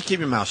 Why can't you keep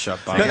your mouth shut,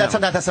 Bobby? No,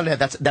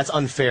 that's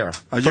unfair.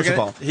 First of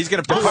all, he's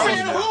gonna put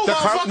Unfair to who,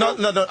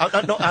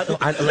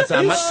 motherfucker?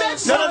 Listen, You said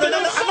something.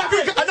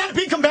 I'm not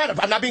being combative.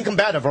 I'm not being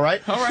combative. All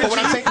right. All right. But what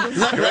I'm saying,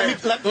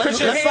 Because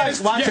your hands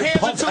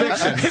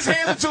his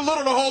hands are too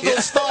little to hold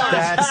those stars.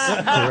 That's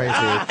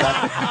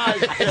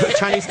crazy. Is that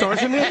Chinese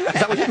stars you mean? Is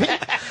that what you mean?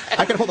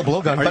 I can hold a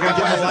blowgun. Are you gonna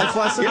give him a life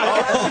lesson?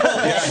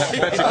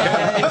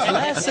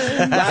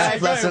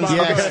 Life lessons.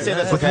 Yeah, Okay, say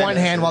this, with okay. one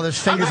hand while there's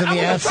fingers in the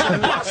ass.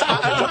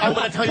 I'm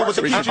going to tell you what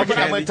the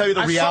I'm going to tell you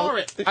the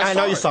reality. I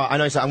know you saw. I'm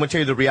going to tell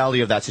you the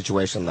reality of that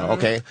situation, though.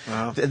 Okay.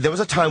 There was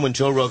a time when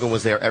Joe Rogan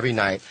was there every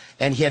night,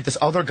 and he had this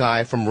other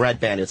guy from Red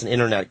Band. It's an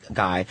internet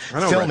guy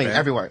filming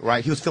everywhere.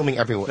 Right. He was filming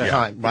every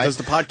time. Right. He does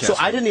the podcast. So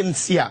I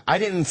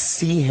didn't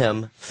see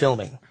him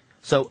filming.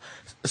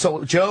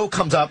 So Joe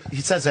comes up, he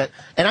says it,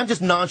 and I'm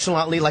just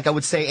nonchalantly, like I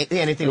would say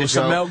anything with It's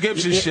Joe. some Mel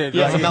Gibson shit.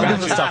 Yeah, right? some Mel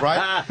Gibson stuff,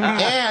 right?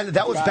 And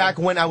that was back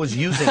when I was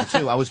using,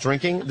 too. I was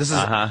drinking.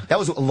 That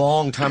was a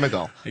long time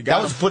ago.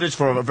 That was footage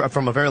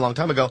from a very long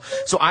time ago.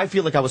 So I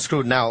feel like I was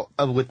screwed now.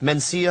 With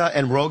Mencia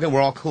and Rogan,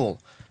 we're all cool.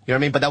 You know what I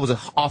mean? But that was an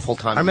awful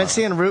time. Are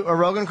Mencia and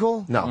Rogan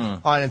cool? No.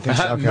 Oh, I didn't think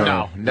so. Okay.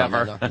 No,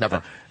 never.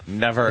 Never.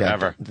 Never, Yeah,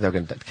 ever. They're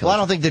going to kill Well, I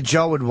don't think that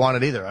Joe would want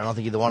it either. I don't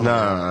think either one of them.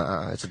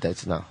 No.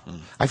 It's no.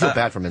 I feel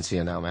bad for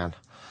Mencia now, man.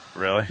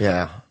 Really?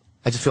 Yeah.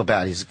 I just feel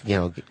bad. He's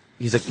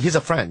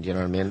a friend, you know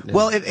what I mean?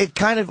 Well, it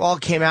kind of all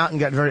came out and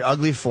got very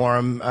ugly for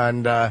him,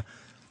 and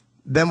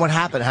then what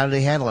happened? How did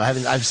he handle it?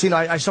 I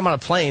saw him on a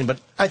plane, but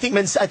I think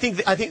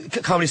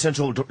Comedy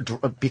Central,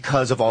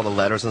 because of all the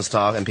letters and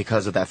stuff, and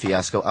because of that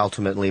fiasco,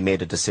 ultimately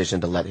made a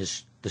decision to let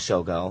the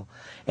show go.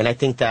 And I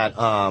think that,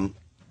 I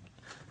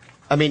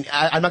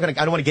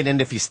don't want to get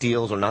into if he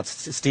steals or not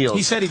steals.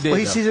 He said he did. well,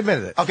 he's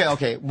admitted it.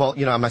 Okay. Well,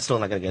 I'm still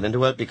not going to get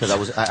into it because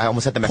I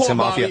almost had the Mexican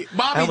Poor Mafia.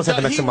 Bobby, I almost had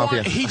the Mexican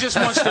Mafia. He just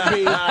wants to be.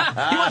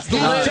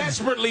 He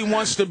desperately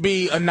wants to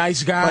be a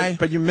nice guy.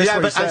 But you missed Yeah,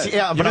 what he but said.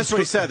 yeah, You but missed what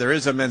he said. There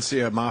is a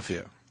Mencia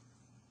Mafia.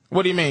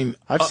 What do you mean?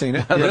 I've seen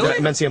it. Yeah,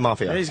 Mencia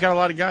Mafia. Yeah, he's got a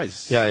lot of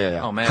guys. Yeah.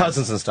 Oh, man.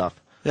 Cousins and stuff.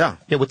 Yeah.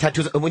 Yeah, with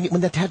tattoos. When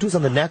the tattoos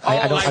on the neck,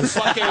 I don't. like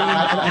fucking-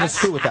 I don't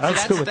screw with that. I don't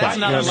screw with that's that.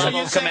 another You know what I mean?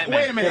 level. So you're saying,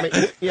 commitment. wait a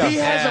minute.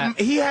 Yeah.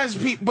 He has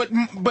people,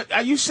 but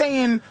are you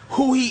saying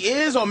who he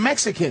is or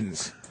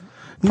Mexicans?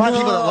 Probably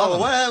people that love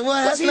him.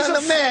 What? He's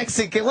a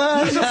Mexican.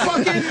 What? He's a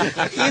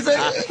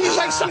fucking. He's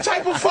like some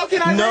type of fucking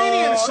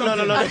Iranian or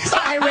something. No. He's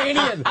not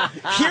Iranian.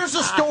 Here's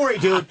the story,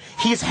 dude.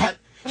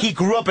 He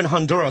grew up in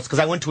Honduras because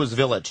I went to his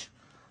village.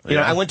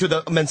 I went to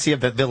the Mencia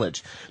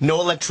village.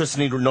 No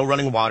electricity, no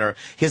running water.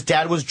 His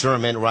dad was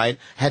German, right?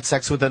 Had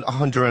sex with a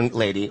Honduran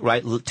lady,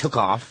 right? Took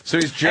off. So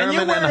he's And German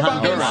you're worried and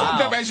about getting Honduran.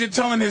 fucked up as you're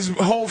telling his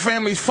whole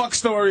family's fuck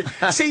story.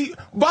 See,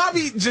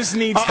 Bobby just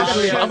needs to I'm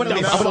gonna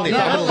leave. I'm gonna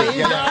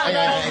leave.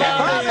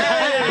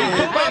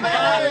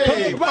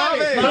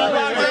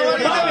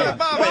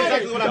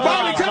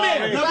 Bobby, come here.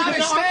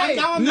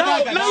 No, you're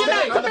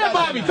not. Come here,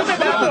 Bobby. Come here,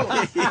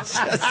 Bobby.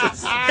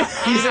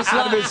 He's just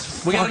one of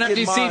his. We got an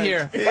empty seat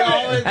here.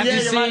 Empty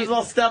You might as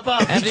well step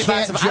up. Empty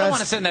can't box. I don't just-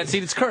 want to sit in that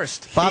seat. It's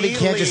cursed. Bobby He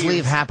can't just leaves.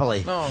 leave happily.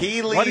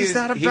 He leaves. What is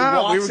that He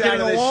about? walks We were getting out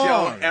of this along.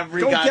 show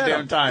every Don't get goddamn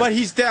him. time. But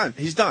he's done.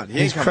 He's done. He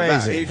He's ain't coming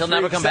back. crazy. He'll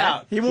never come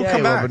back. He won't Yeah,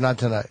 come he will, back. but not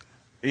tonight.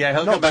 Yeah,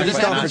 he'll No, come back. but he's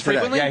Does that done happen for today.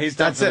 frequently? Yeah, he's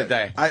done That's for the it.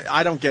 day.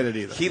 I don't get it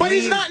either. But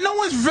he's not. No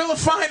one's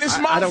vilifying this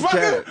I don't get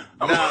motherfucker.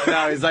 it.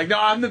 No, he's like, no,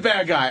 I'm the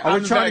bad guy. Are we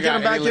I'm the trying bad to get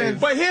him guy. back And he in? leaves.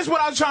 But here's what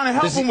I was trying to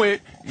help him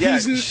with. Yeah,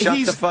 he's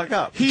shut the fuck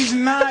up. He's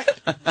not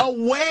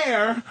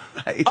aware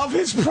of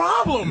his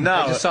problem. No.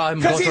 I just saw him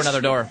go through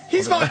another door.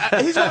 He's going.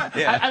 He's going.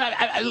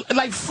 Yeah.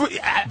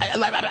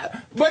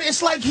 But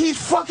it's like he's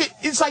fucking.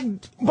 It's like,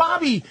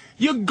 Bobby,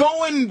 you're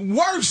going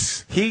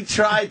worse. He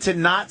tried to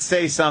not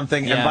say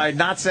something, and by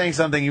not saying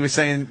something, he was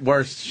saying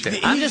worse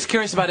shit. I'm just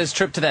curious about his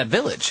trip to that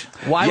village.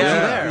 Why was he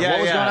there? What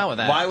was going on with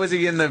that? Why was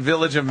he in the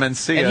village of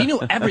Mencia? And he knew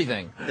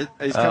everything.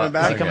 He's coming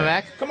back. Is he coming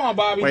back? Come on,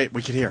 Bobby. Wait,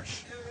 we can hear.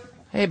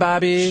 Hey,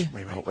 Bobby.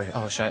 Wait.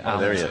 Oh, shit. Oh,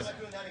 there he is.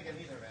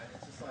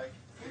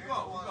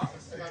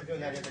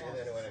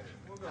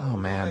 Oh,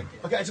 man.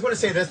 Okay, I just want to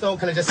say this, though.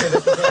 Can I just say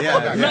this?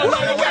 Yeah. No,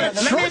 wait.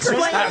 Let me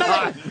explain.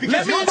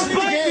 Let me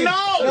explain.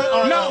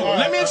 No.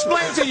 Let me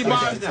explain to you,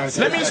 Bob.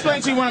 Let me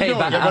explain to you what I'm Hey,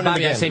 doing.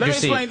 Bobby, I saved your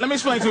seat. Let me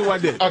explain to you what I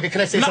did. Okay,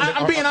 can I say something?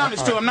 I'm being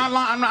honest too. I'm not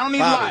lying. I don't need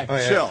to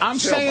lie. Chill. I'm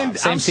saying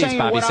Same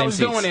Bobby, what I same was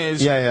seats. doing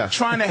is Yeah.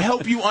 trying to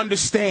help you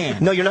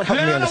understand. No, you're not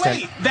helping me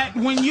understand. Wait. That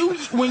when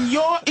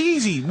you're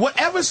easy,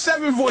 whatever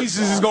 7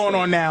 voices is going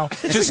on now,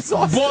 just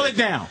boil it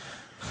down.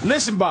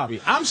 Listen,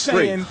 Bobby, I'm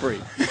saying.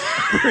 Breathe.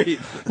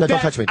 No, don't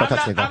touch me. Don't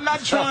touch me. I'm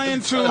not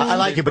trying to. I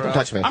like you, but don't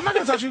touch me. I'm not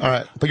gonna touch you. All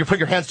right, but you put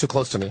your hands too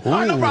close to me. All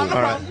right, no problem.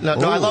 All right. No,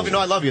 I love you. No,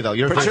 I love you though.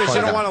 You're a Patrice, great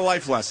you don't guy. want a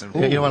life lesson.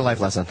 You don't want a life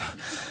lesson.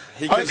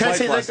 He All right, gives can I life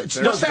say lessons.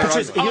 this? No, They're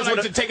Patrice, drunk. here's like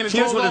what taking his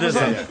here's clothes what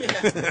off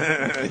it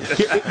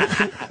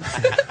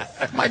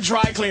is. My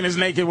dry cleaner's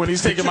naked when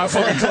he's taking my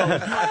fucking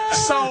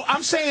clothes. So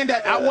I'm saying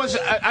that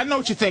I know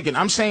what you're thinking.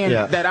 I'm saying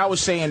that I was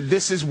saying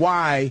this is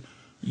why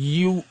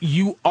you're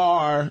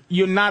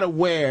not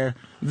aware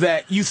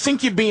that you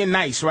think you're being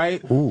nice,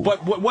 right?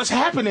 But what's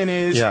happening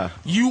is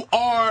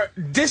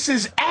this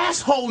is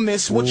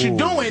assholeness, what you're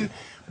doing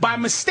by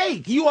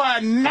mistake. You are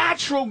a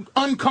natural,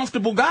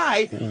 uncomfortable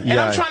guy. And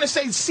I'm trying to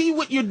say, see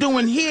what you're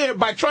doing here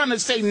by trying to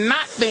say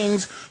not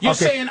things. You're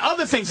saying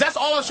other things. That's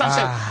all I was trying to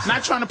say.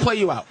 Not trying to play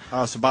you out.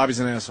 Oh, so Bobby's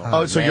an asshole.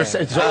 Oh, so you're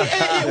saying.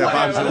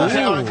 Bobby's an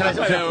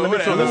asshole. Let me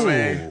throw this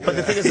way. But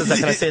the thing is that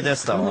can I say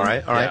this though? All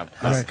right. All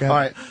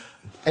right.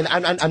 And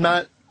I'm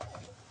not.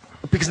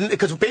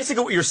 Because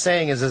basically what you're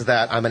saying is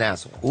that I'm an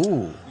asshole.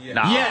 Ooh.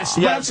 Yes,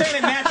 but I'm saying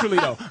it naturally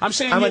though. I'm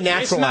saying I'm a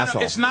natural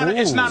asshole. It's not So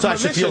malicious. I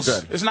should feel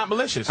good. It's not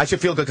malicious. I should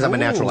feel good because I'm a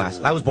natural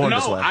asshole. I was born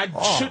this way. No,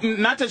 I shouldn't.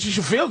 Not that you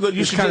should feel good.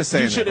 You should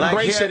like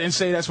embrace it and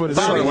say that's what it is.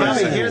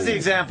 Bobby, here's the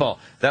example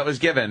that was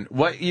given.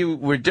 What you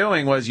were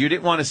doing was you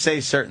didn't want to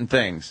say certain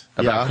things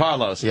about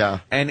Carlos. Yeah.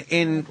 And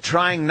in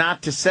trying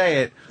not to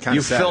say it,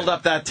 you filled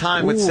up that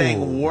time with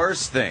saying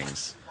worse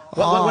things.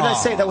 What did I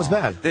say that was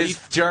bad? This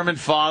German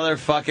father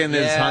fucking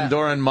his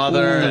Honduran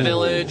mother. The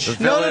village.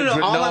 No. With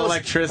All I no was-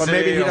 electricity. But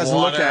maybe he or doesn't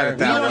water. look at it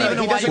that way. don't even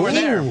know why you were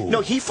there.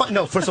 No,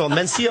 first of all,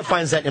 Mencia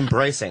finds that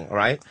embracing,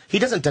 right? He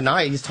doesn't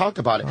deny it. He's talked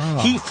about it.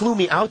 He flew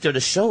me out there to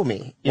show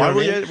me. You know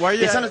what I mean?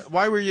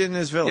 Why were you in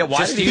his village? Yeah,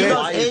 why did He he goes,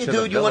 fly hey, you to dude,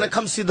 the you want to village?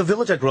 come see the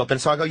village I grew up in?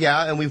 So I go,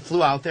 yeah, and we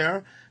flew out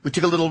there. We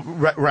took a little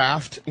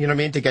raft, you know what I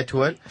mean, to get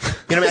to it. You know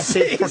what I mean? I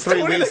stayed for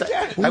 3 weeks.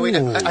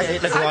 I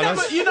ate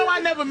iguanas. I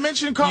never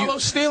mentioned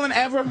Carlos stealing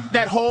ever.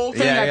 That whole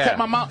thing. I kept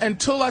my mouth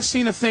until I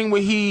seen a thing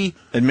where he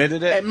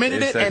admitted it.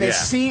 And it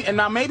seemed. And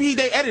now maybe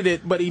they edited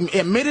it, but he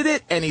admitted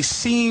it, and he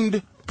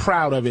seemed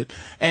proud of it.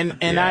 And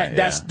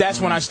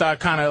that's when I started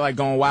kind of like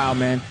going, wow,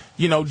 man.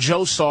 You know,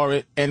 Joe saw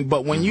it,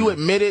 but when you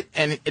admit it,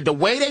 and the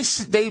way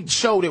they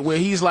showed it, where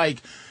he's like,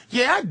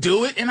 yeah, I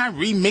do it, and I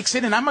remix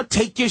it, and I'm going to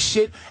take your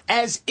shit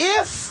as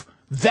if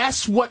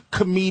that's what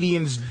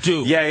comedians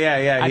do.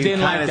 Yeah. I He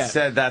didn't like kinda that.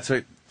 said that's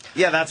what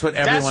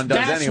everyone does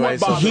that's anyway. what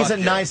Bob- He's a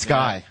nice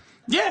guy.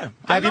 Yeah.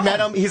 Have you met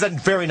him? He's a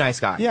very nice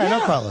guy. Yeah, I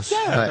know Carlos. Yeah.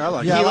 I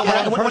like Yeah, it.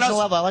 on a personal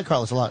level, I like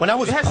Carlos a lot. When I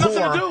was It has nothing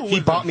to do poor, with he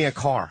it. bought me a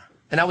car.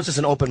 And I was just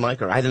an open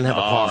micer. I didn't have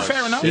a car.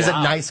 Fair enough. He's a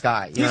nice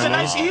guy. You know what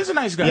I mean? He is a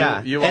nice guy.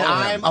 Yeah. You And are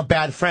I'm a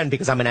bad friend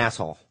because I'm an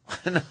asshole.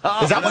 Is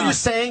that what you're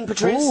saying,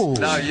 Patrice?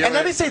 No, you're And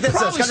let me say this.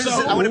 I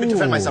want to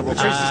defend myself.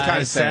 Patrice is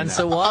kind of saying Sense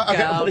that. of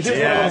walkout. But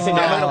here's what I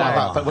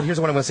want to say. But here's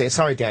what I'm going to say.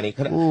 Sorry, Danny.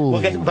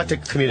 We'll get back to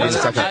community in a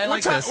second. I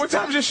like this. What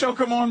time does this show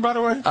come on, by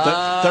the way?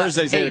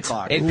 Thursdays, 8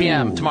 o'clock. 8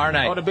 p.m. tomorrow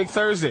night. Oh, the big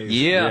Thursdays.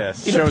 Yeah.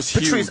 Yes. You know, Show's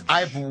Patrice,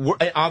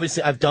 huge.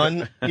 I've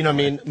done, you know what I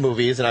mean,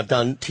 movies, and I've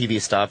done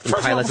TV stuff, and First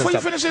of all, pilots before and you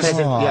stuff. finish this,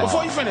 Yeah.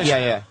 before you finish,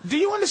 Yeah. do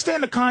you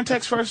understand the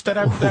context first that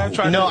I tried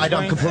to No, explain? I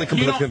don't. Completely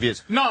You don't-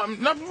 confused. No,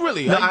 not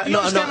really. No, Do you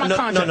understand my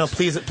context? no,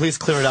 please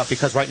clear it up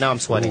because right now I'm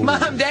sweating.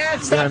 Mom,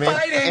 Dad, stop You know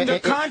what I mean? fighting. The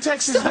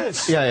context is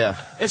this. Yeah.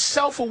 It's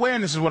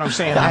self-awareness is what I'm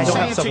saying. I I'm don't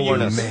saying have to you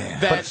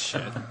self-awareness.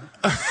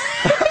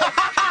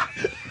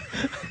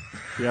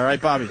 You all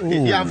right, Bobby?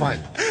 Yeah, I'm fine.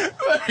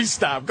 Let me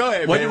stop. Go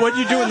ahead, What man. did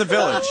you do in the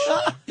village?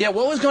 Yeah,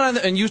 what was going on?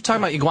 And you were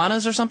talking about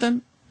iguanas or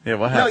something? Yeah,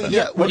 what No, happened?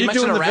 yeah. What You did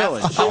you do in mentioned the a raft.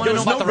 village? I want There to know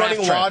was about no the raft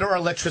running trip. water or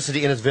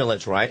electricity in his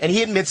village, right? And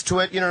he admits to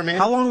it. You know what I mean?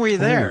 How long were you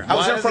there? I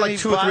was there for Why like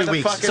doesn't 2 or he 3 buy the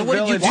weeks. fucking So what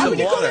did you village do? of Why would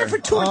you go water? there for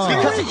 2 or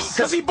 3 weeks?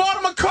 Because he bought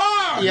him a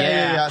car.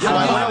 Yeah. So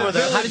I went over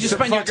there. How did you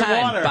spend your fucking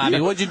time, water. Bobby?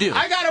 What'd you do?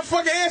 I got a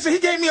fucking answer. He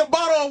gave me a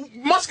bottle of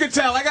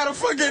Muscatel. I got to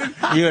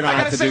fucking. You don't I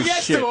have gotta to say do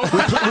yes shit. to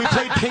him. We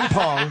played ping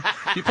pong.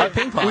 You played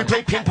ping pong. We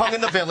played ping pong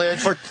in the village.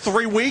 For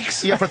 3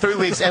 weeks? Yeah, for 3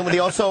 weeks. And we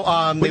also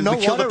we no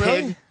killed water, a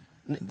pig. really?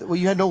 Well,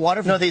 you had no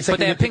water. No, they But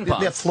they have ping pong.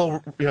 They have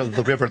flow,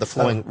 the river, the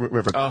flowing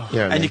river. Oh. You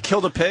know what I And mean? you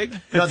killed a pig?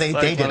 No, they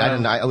did. I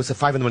didn't. I was at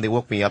 5 in the morning. They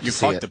woke me up You to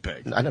see fucked it. a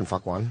pig. I didn't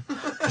fuck one.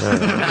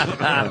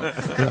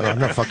 I've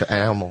never fucked an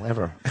animal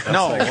ever.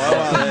 No.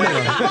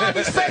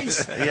 Bobby's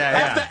face.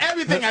 After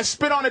everything, I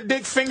spit on a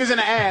dick, fingers in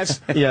the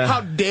ass. Yeah.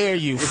 How dare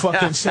you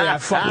fucking say I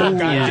fucked a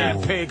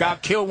goddamn pig? I'll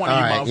kill one All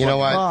of you right, you know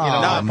what?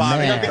 Nah,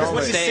 Bobby. No, because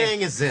what he's Stay.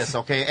 saying is this,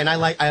 okay? And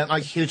I'm a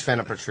huge fan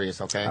of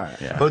Patrice, okay?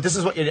 But this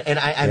is what, and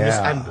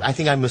I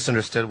think I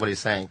misunderstood what he's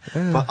saying.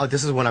 But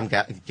this is what I'm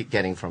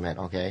getting from it,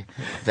 okay?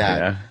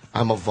 That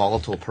I'm a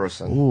volatile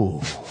person.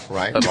 Ooh.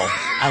 Right?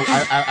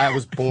 I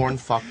was born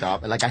fucked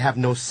up, and like I have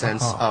no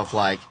sense of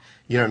like,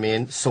 you know what I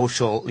mean?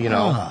 Social, you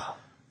know.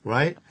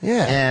 Right?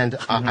 Yeah. And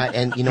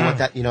and you know what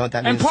that means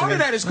And to part me? of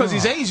that is because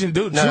he's Asian,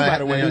 dude, too, No, by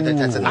the way.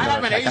 that's I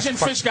have an that's Asian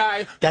fish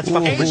guy. That's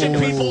fucking Asian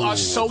bullshit. people are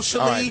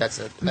socially. All right, that's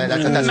it.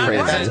 That's not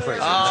crazy. right. That's crazy.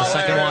 The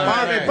second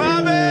one.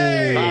 Bobby!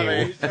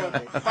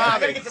 I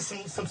gotta get to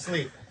some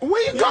sleep.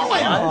 Where you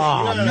going?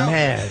 Oh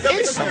man.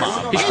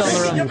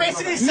 You're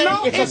basically saying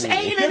it's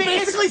 8 in the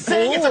basically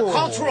saying it's a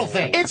cultural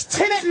thing. It's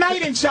 10 at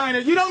night in China.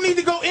 You don't need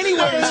to go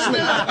anywhere and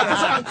sleep.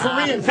 I'm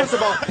Korean, first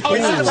of all.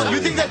 You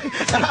think that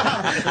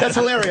that's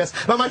hilarious?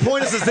 But my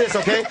point is this,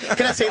 okay?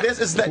 Can I say this?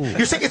 Is that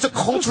you're saying it's a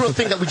cultural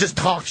thing that we just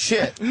talk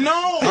shit?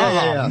 No.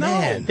 Yeah. No.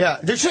 Yeah,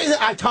 they're saying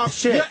that I talk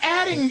shit. You're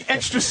adding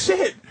extra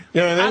shit. You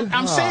know what I mean?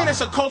 I'm saying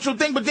it's a cultural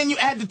thing, but then you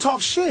add the talk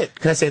shit.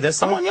 Can I say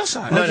this? I'm on your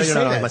side. No, Why'd you you're say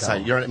not on that, my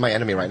side. You're my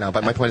enemy right now.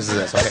 But my point is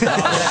this, okay?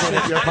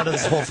 You're a part of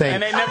this whole thing.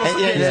 And they never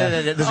forget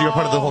You're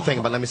part of the whole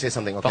thing. But let me say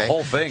something, okay? The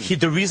whole thing.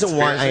 The reason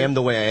why I am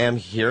the way I am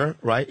here,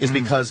 right, is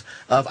because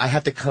of I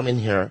have to come in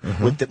here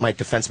with my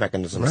defense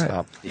mechanisms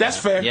up. That's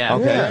fair. Yeah.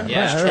 Okay.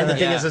 Yeah. And the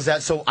thing is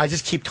that so I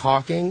just keep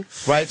talking,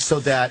 right? So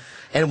that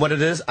and what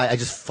it is, I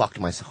just fucked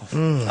myself. You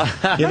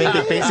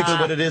know, basically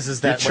what it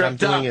is that what I'm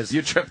doing is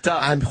you tripped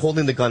up. I'm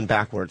holding the gun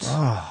backwards. You know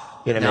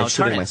what I mean? No,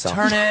 Shooting turn it. myself.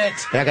 Turn it.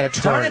 I gotta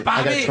turn. It,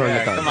 Bobby. I gotta turn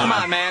the gun. Come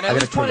on, man. I gotta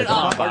Just point turn it the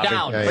gun. up or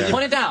down. Yeah.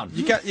 Point it down.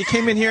 You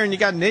came in here and you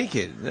got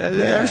naked.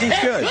 Everything's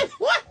good.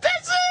 What?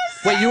 This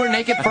is? Wait, you were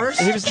naked first?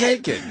 He was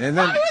naked. And then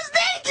I was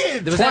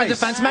naked. Was that a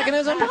defense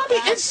mechanism? Bobby,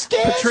 it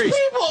scares Patrice.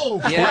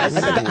 people. Yes.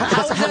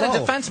 How is that hello. a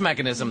defense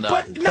mechanism, though?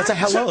 But That's a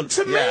hello.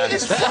 To me,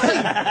 it's funny.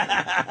 You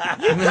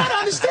gotta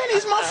understand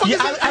these motherfuckers.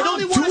 Yeah, I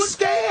don't want do to it.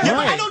 scare. Yeah,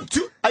 but I don't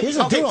do. He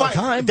doesn't do it all the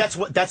time.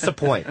 That's the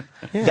point.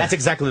 That's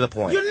exactly the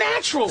point. You're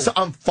natural. So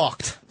I'm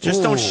fucked.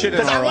 just don't shit in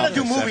Because I our want to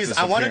do office movies.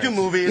 after I want to do this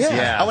movies.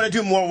 Yeah. I want to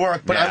do more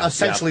work, but Yeah. I'm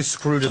essentially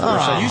screwed as a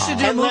person. You should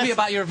do a movie Unless-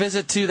 about your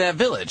visit to that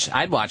village.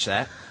 I'd watch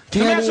that.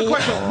 Let me ask you a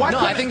question. Why No,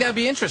 couldn't- I think that would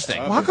be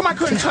interesting. How come I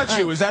couldn't touch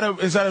you? Is that a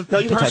No,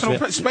 you can touch personal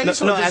me.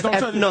 space? No, or just don't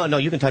touch no,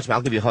 you can touch me.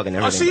 I'll give you a hug and Oh,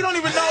 everything. so you don't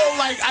even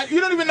know, you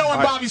don't even know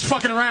when Bobby's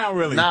fucking around,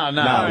 really? No.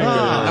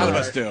 None of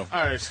us do.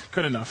 All right,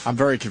 good enough. I'm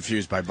very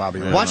confused by Bobby.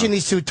 Watching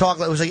these two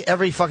talk, it was like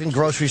every fucking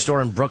grocery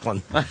store in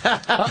Brooklyn. Can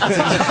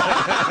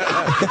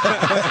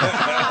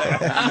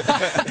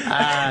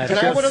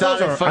I have one of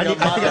those? Or I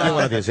think I need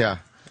one of these. Yeah.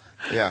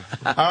 Yeah.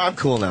 I'm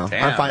cool now.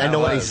 Damn, I'm fine. I that know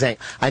what was- he's saying.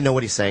 I know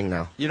what he's saying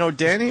now. You know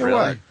Danny or Really?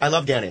 what? I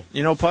love Danny.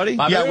 You know Putty?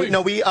 Yeah,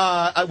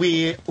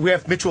 we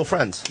have mutual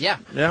friends. Yeah.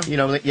 Yeah. You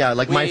know,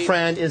 like my We-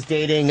 friend is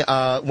dating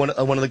one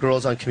of the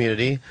girls on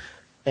Community,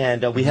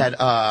 and we had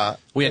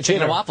We had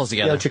chicken and waffles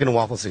together. Yeah, chicken and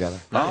waffles together.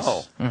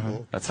 Oh,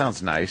 that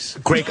sounds nice.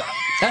 Great guy.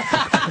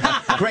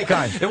 Great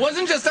guy. It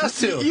wasn't just us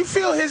two. You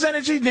feel his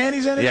energy,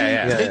 Danny's energy?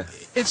 Yeah.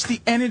 It's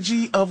the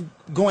energy of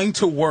going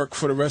to work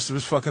for the rest of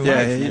his fucking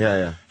life.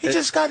 Yeah. He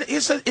just got,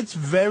 it's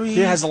very...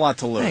 He has a lot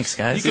to lose. Thanks,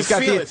 guys. You He's can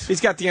got feel the, it.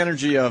 He's got the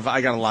energy of, I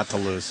got a lot to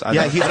lose. I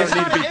Yeah, don't, he's I don't got-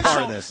 need to be It's part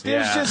not of an this.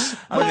 insult. There's just,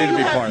 I don't need to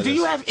be part of do this.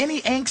 you have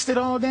any angst at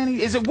all,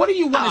 Danny? What do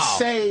you want to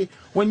say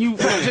when you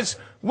just,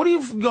 what do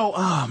you go,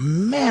 oh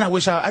man,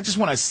 I just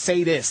want to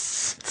say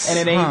this, and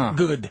it ain't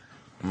good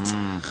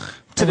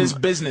to this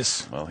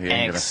business. Well, he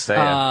ain't gonna Thanks. say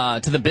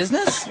it. To the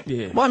business?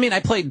 Yeah. Well, I mean, I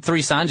played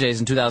 3 Sanjays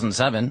in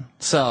 2007,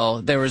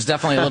 so there was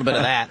definitely a little bit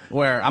of that,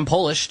 where I'm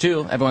Polish,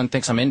 too. Everyone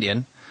thinks I'm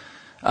Indian.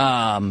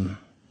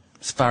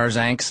 As far as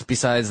angst,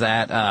 besides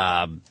that,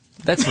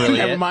 that's really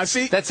Never it. mind.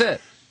 See? That's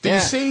it. Do Yeah.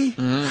 you see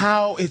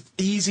how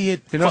easy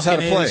it He knows how to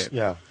fucking play is? it.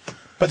 Yeah. all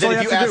But then you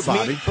if you have to ask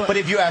do, me, Bobby. but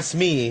if you ask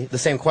me the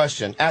same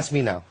question, ask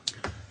me now.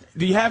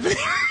 Do you have any?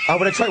 I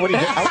want to try. What do you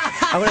do?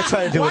 I want to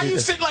try to do Why what are he you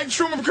did. sitting like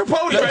Truman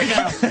Capote right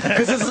now?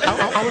 Because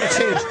I want to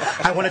change.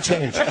 I want to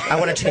change. I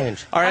want to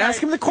change. All right,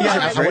 ask him the question.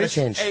 Yeah, I want to Chris.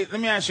 change. Hey, let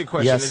me ask you a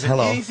question. Yes, Is there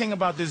hello. anything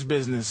about this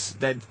business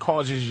that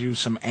causes you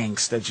some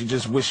angst that you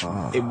just wish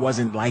it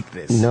wasn't like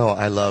this? No,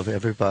 I love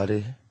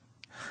everybody.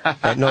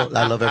 No,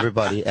 I love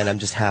everybody, and I'm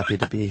just happy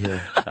to be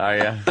here. Oh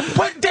yeah.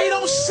 But they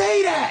don't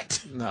say that.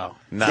 No.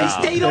 No.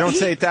 They They don't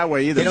say it that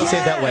way either. They don't say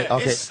it that way. Yeah,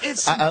 Okay,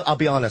 it's- I'll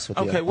be honest with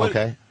you. Okay, what-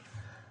 Okay,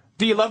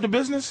 Do you love the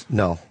business?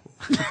 no.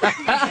 And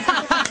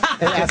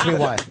ask me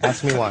why.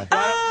 Ask me why.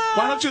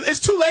 Why don't you? It's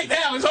too late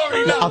now. It's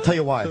already done. I'll tell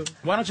you why.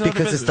 Why don't you love the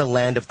Because it's the business?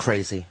 land of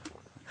crazy.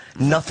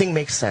 Nothing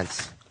makes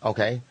sense.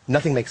 Okay,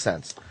 nothing makes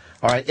sense.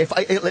 All right,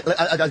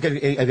 I'll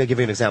give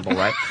you an example,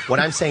 right? What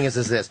I'm saying is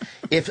this: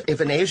 if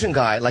an Asian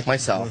guy like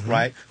myself,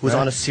 right, who's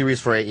on a series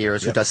for 8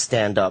 years, who does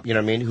stand up, you know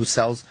what I mean, who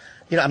sells.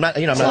 I'm not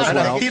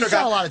a theater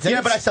guy. A lot of tickets.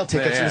 Yeah, but I sell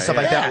tickets and stuff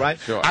like that, right?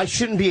 Sure. I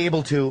shouldn't be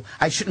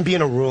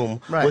in a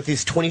room with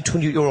these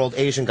 22-year-old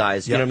Asian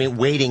guys, you know what I mean,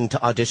 waiting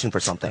to audition for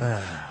something. You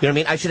know what I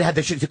mean? I should have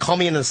had to call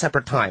me in at a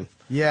separate time.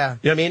 Yeah.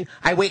 You know what I mean?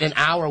 I wait an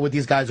hour with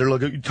these guys that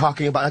are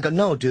talking about, I go,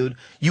 no, dude,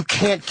 you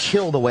can't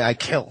kill the way I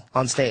kill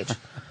on stage.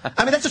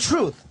 I mean, that's the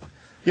truth.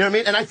 You know what I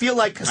mean? And I feel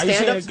like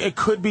stand-ups... It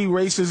could be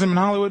racism in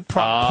Hollywood?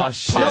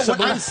 Shit. No,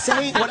 what I'm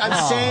saying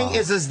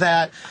is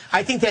that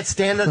I think that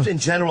stand-ups in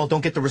general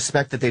don't get the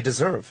respect that they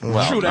deserve.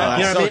 Well, true that.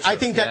 You know what I mean? I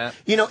think that,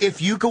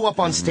 if you go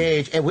up on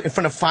stage in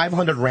front of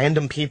 500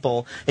 random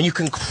people and you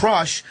can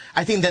crush,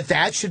 I think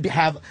that should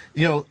have,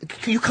 you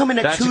come in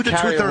at 2 to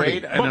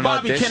 2:30. But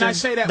Bobby, can I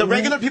say that? The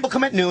regular people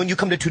come at noon, you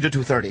come to 2 to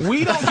 2:30.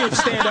 We don't give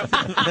stand-up...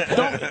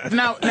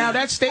 Now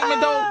that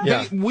statement,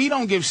 though, we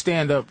don't give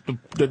stand-up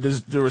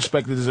the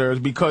respect it deserves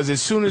because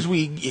as soon as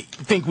we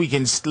think we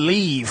can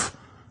leave,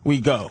 we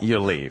go. You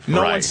leave.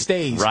 No one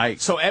stays. Right.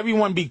 So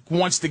everyone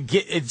wants to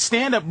get it.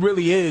 Stand-up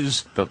really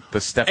is the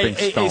stepping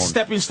stone. A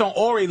stepping stone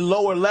or a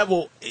lower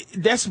level.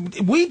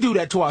 We do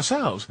that to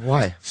ourselves.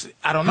 Why?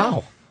 I don't know.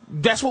 How?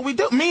 That's what we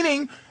do.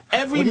 Meaning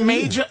every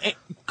major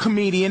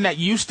comedian that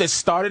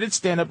started at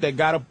stand-up that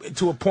got up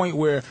to a point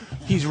where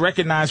he's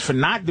recognized for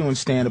not doing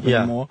stand-up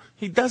anymore,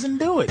 he doesn't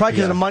do it. Probably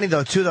because of the money,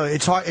 though, too, though.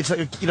 It's hard. It's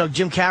like,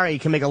 Jim Carrey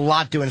can make a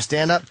lot doing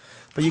stand-up,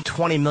 but you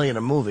 $20 million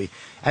a movie,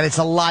 and it's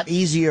a lot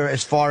easier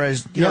as far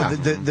as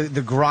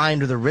the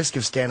grind or the risk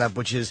of stand up,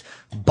 which is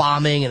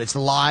bombing and it's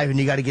live and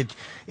you got to get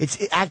it's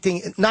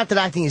acting. Not that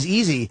acting is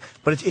easy,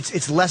 but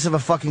it's less of a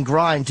fucking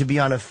grind to be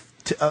on a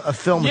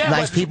film with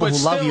nice people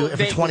who love you for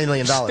 $20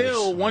 million.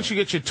 Still, once you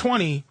get your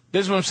 20,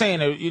 this is what I'm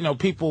saying.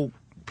 People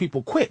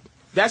quit.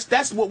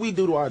 That's what we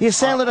do to our... Yeah,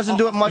 Sandler doesn't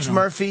do it much.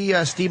 Murphy,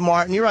 Steve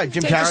Martin. You're right.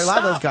 Jim Carrey, a lot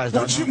of those guys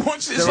don't. They're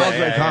all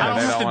great comics. I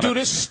don't have to do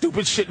this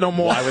stupid shit no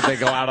more. Why would they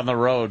go out on the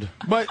road?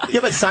 But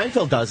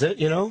Seinfeld does it,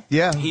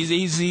 Yeah.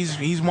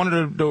 He's one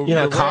of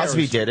the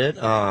Cosby did it.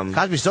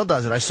 Cosby still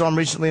does it. I saw him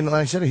recently in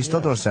Atlantic City. He's still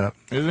doing stand-up.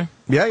 Is he?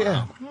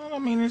 Yeah. Well, I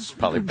mean, it's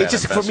probably it's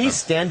just, for me,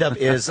 stand-up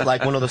is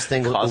like one of those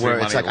things where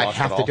it's like I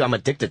have to do. I'm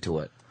addicted to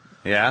it.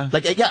 Yeah?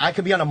 I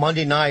could be on a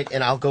Monday night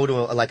and I'll go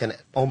to an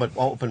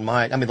open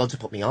mic. I mean, they'll just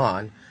put me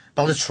on.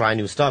 But I'll just try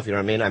new stuff, you know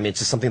what I mean? I mean, it's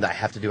just something that I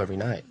have to do every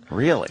night.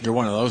 Really? You're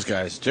one of those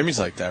guys. Jimmy's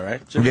like that,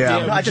 right? Jimmy?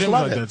 Yeah. I just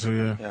love like it. That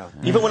too, yeah.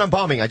 Even when I'm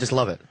bombing, I just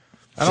love it.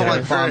 I don't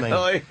like bombing.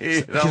 Really?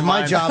 Because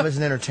my job as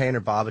an entertainer,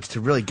 Bob, it's to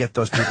really get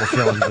those people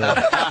feeling good.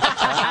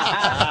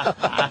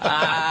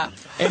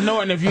 And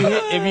Norton, if you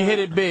hit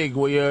it big,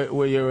 where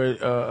you're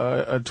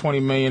a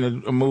 $20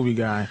 million a movie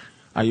guy,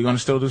 are you going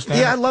to still do stand-up?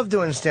 Yeah, I love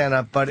doing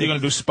stand-up, but you're going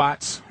to do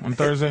spots on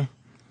Thursday?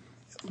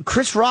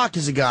 Chris Rock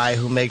is a guy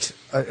who makes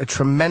a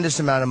tremendous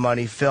amount of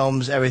money,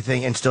 films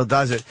everything, and still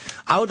does it.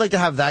 I would like to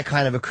have that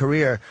kind of a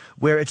career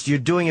where you're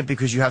doing it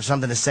because you have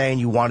something to say and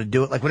you want to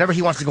do it. Like whenever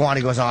he wants to go on,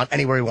 he goes on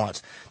anywhere he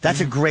wants.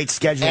 That's a great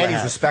schedule. And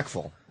he's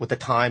respectful with the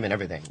time and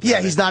everything. Yeah,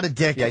 he's not a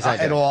dick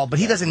at all, but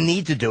he doesn't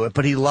need to do it,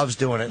 but he loves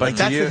doing it. But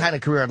that's the kind of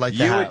career I'd like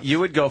to have.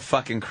 You would go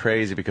fucking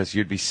crazy because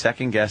you'd be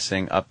second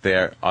guessing up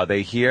there. Are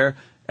they here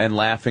and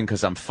laughing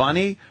because I'm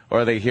funny,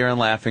 or are they here and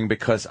laughing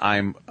because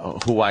I'm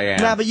who I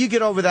am? Nah, but you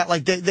get over that.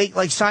 Like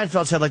like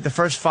Seinfeld said, like the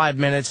first 5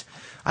 minutes.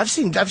 I've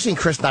seen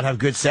Chris not have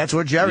good sets,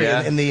 or Jerry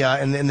in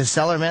the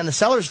Cellar, man. The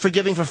Cellar's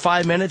forgiving for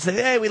 5 minutes.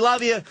 Hey, we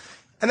love you,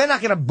 and they're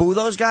not going to boo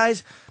those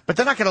guys, but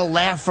they're not going to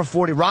laugh for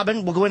 40.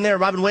 Robin will go in there.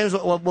 Robin Williams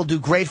will do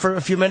great for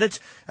a few minutes,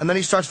 and then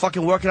he starts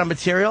fucking working on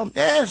material.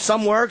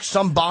 Some works,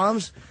 some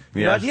bombs.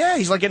 Yeah, but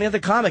he's like any other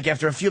comic.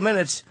 After a few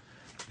minutes.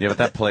 Yeah, but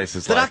that place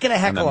is they're like not going to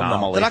heckle him,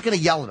 though. They're not going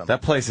to yell at him.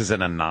 That place is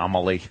an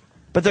anomaly.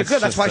 But they're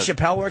good. That's why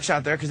Chappelle works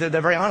out there, because they're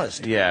very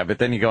honest. Yeah, but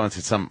then you go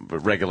into some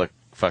regular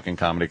fucking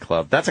comedy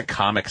club. That's a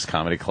comics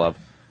comedy club.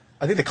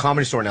 I think the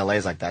Comedy Store in L.A.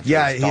 is like that.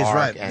 Yeah, it's he's dark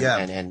right.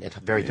 And it's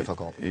very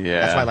difficult. Yeah.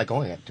 That's why I like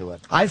going to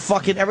it.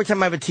 Every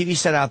time I have a TV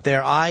set out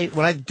there,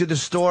 when I do the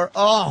store,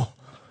 Why?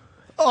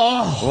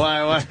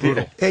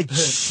 Brutal. It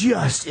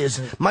just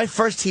is. My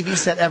first TV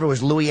set ever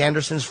was Louis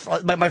Anderson's.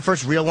 My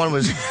first real one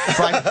was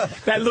Friday.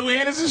 That Louis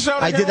Anderson show?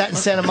 I did that in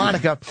Santa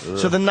Monica.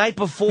 So the night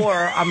before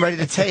I'm ready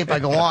to tape, I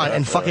go on,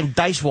 and fucking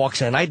Dice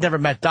walks in. I'd never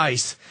met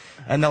Dice.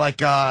 And they're like,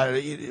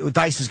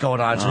 Dice is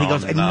going on. So he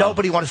goes, and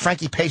nobody wanted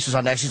Frankie Pace was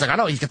on next. He's like, I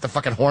know he's got the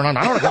fucking horn on.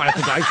 I don't want to go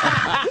after Dice.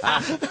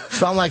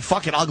 So I'm like,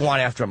 fuck it, I'll go on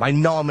after him. I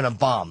know I'm going to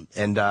bomb.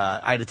 And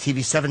I had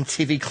 7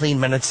 TV clean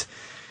minutes.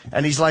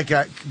 And he's like,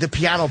 the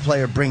piano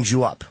player brings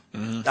you up.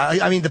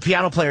 I mean, the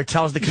piano player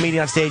tells the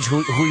comedian on stage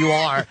who you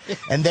are,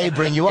 and they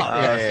bring you up.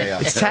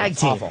 It's tag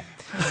team. Awful.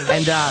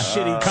 And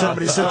shitty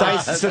comedy. So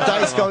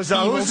Dice goes,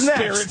 who's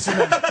next? In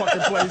that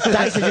fucking place.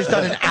 Dice has just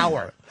done an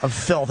hour of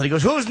filth, and he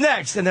goes, who's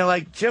next? And they're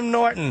like, Jim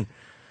Norton.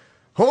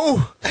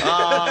 Who?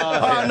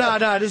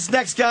 No, this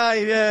next guy,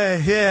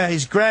 yeah,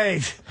 he's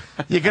great.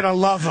 You're gonna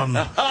love him.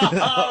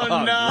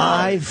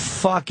 I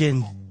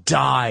fucking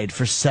died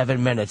for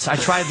 7 minutes. I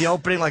tried the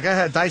opening, like I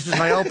had Dice was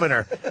my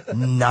opener.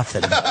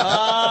 Nothing.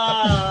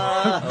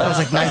 That was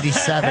like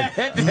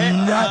 97.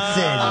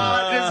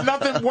 Nothing. There's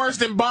nothing worse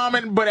than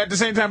bombing, but at the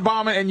same time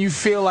bombing, and you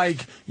feel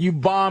like you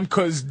bombed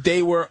because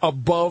they were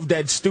above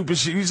that stupid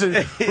shit. You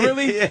said,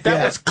 really?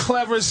 That was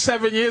clever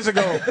 7 years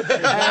ago.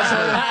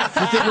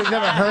 Asshole. You think we've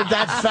never heard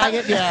that,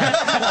 faggot? Yeah.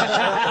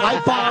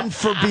 I bombed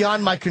for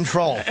beyond my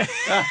control.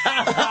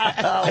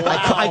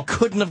 I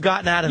couldn't have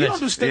gotten out of You it. don't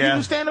do stand-up? You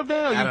do stand-up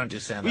there? I don't do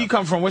stand-up. Where you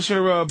come from? What's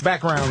your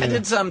background? I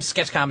did some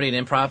sketch comedy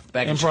and improv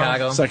back in Improv.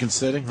 Chicago. Second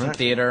City, Some right?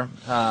 theater.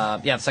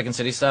 Yeah, Second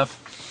City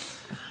stuff.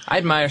 I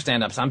admire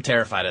stand-ups. I'm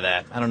terrified of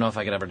that. I don't know if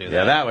I could ever do that.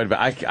 Yeah, that would be.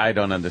 I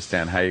don't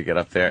understand how you get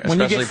up there, When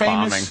you especially get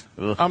famous,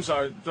 bombing. Ugh. I'm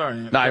sorry.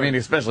 No, I mean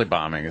especially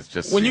bombing. It's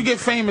just When you get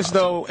famous,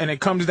 though, and it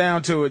comes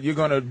down to it, you're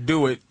going to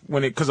do it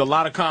because a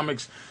lot of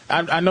comics,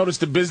 I noticed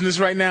the business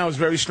right now is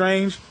very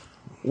strange,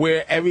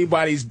 where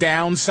everybody's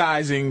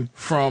downsizing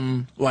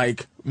from,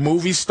 like,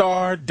 movie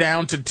star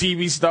down to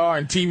TV star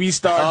and TV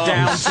star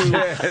down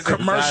to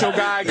commercial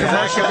guy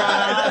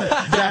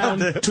down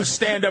to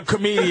stand-up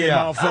comedian,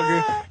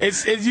 motherfucker.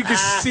 It's you can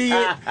see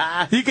it.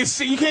 You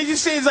can't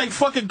just say it's like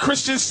fucking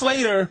Christian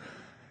Slater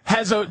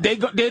has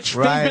they've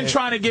been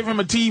trying to give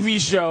him a TV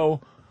show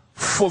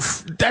for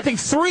I think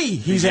 3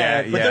 he's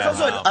had. But there's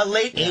also a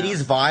late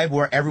 80s vibe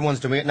where everyone's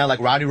doing it now.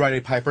 Like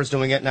Roddy Piper's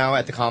doing it now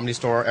at the Comedy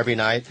Store every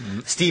night.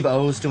 Steve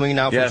O's doing it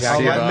now for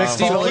Jackie. Mick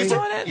Foley's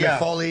doing it? Yeah. Mick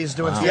Foley's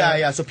doing stuff.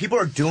 Yeah. So people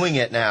are doing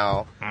it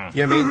now.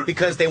 You know what I mean?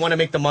 Because they want to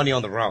make the money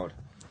on the road.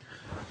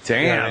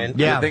 damn.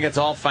 Yeah. You think it's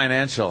all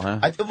financial, huh?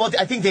 I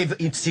think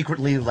they've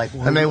secretly like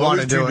And they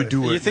want to do it.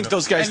 You think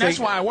those guys And that's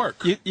why I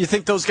work. You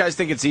think those guys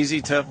think it's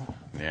easy to?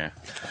 Yeah.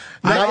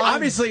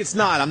 Obviously, it's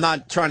not. I'm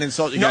not trying to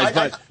insult you No, guys,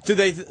 but do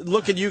they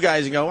look at you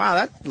guys and go, "Wow,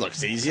 that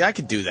looks easy. I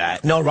could do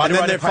that." No, and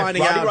then they're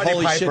finding out,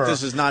 "Holy shit,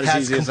 this is not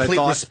as easy as I has complete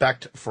thought."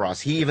 respect for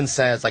us. He even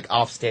says, like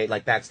off stage,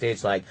 like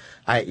backstage, like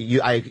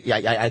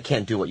I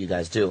can't do what you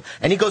guys do.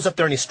 And he goes up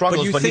there and he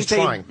struggles, but he's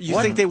trying. You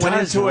think they went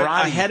does into it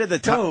Roddy ahead of the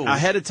time?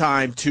 Ahead of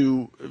time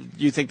to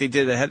you think they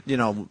did ahead?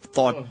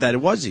 Thought that it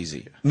was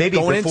easy. Maybe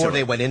Going before into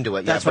they went into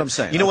it. That's yeah, what I'm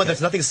saying. You know what? Okay.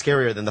 There's nothing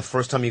scarier than the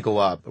first time you go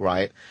up,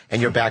 right?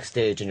 And you're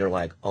backstage and you're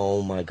like,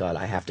 oh my God,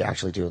 I have to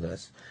actually do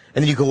this.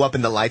 And then you go up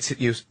and the lights hit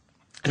you.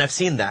 And I've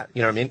seen that,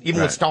 you know what I mean?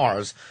 Even with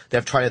stars,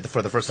 they've tried it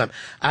for the first time.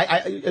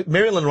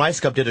 Mary Lynn Rice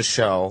Cup did a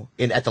show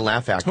at the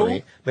Laugh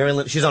Factory.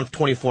 Who? She's on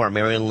 24,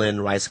 Mary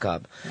Lynn Rice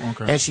Cup.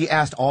 Okay. And she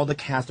asked all the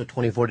cast of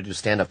 24 to do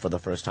stand-up for the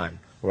first time,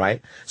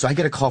 right? So I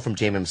get a call from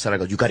Jamie Masset. I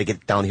go, you got to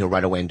get down here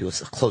right away and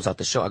close out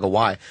the show. I go,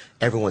 why?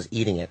 Everyone's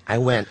eating it. I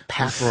went,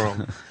 packed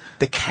room.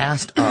 The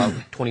cast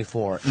of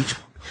 24, each...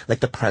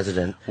 like the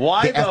president,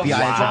 Why the the FBI fuck?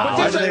 agent,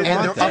 Why do they and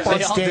want they're up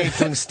that? on stage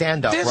doing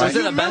stand-up, There's right?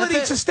 a humility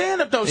to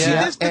stand-up, though. See,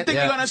 this the thing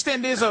you gotta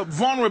understand. There's a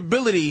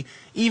vulnerability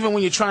even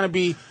when you're trying to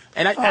be.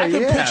 And I can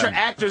picture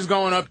actors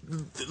going up,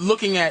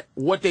 looking at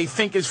what they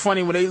think is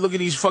funny when they look at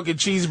these fucking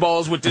cheese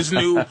balls with this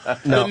new,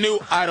 the new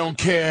I don't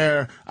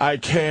care, I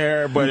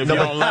care, but if you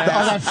don't laugh.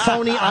 that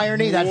phony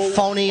irony, that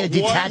phony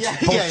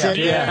detached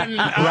bullshit.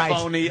 Right.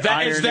 Phony Is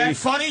irony. that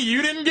funny?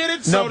 You didn't get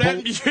it, so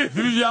I'm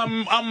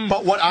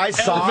But what I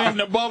saw,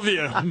 elevating above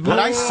you. what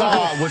I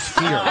saw was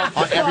fear on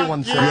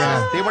everyone's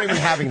faces. They weren't even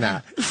having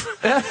that.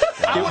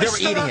 They were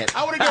eating it.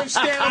 I would have given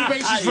stand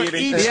basis for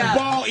each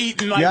ball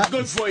eating, like,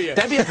 good for you.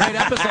 That'd be a great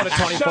episode of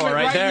 24 Shove it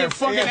right in there. your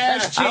fucking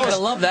ass I would cheeks.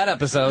 have loved that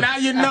episode. Now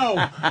you know.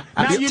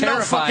 Now you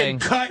know fucking terrifying.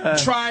 cut,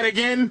 try it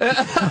again.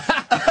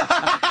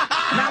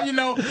 Now you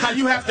know how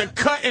you have to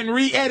cut and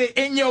re-edit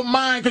in your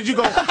mind because you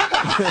go, and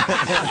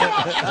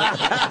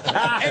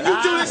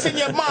you do this in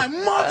your mind,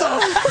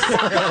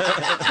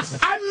 motherfucker,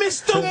 I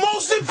missed the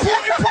most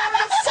important part of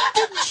the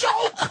fucking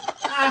joke.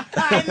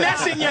 And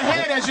that's in your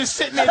head as you're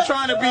sitting there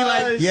trying to be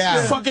like,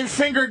 fucking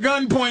finger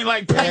gunpoint,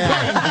 like, bang,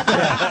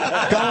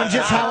 bang. Going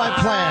just how I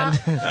planned.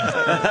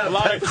 A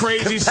lot of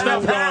crazy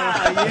stuff going on.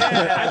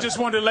 I just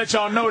wanted to let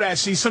y'all know that.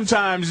 See,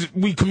 sometimes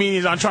we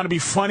comedians aren't trying to be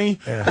funny.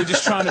 We're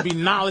just trying to be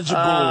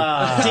knowledgeable.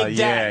 Dig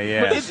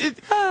that. But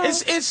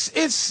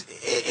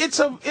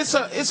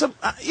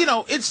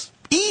it's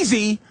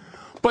easy.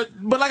 But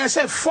like I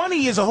said,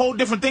 funny is a whole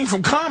different thing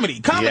from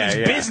comedy.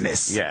 Comedy is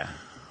business. Yeah.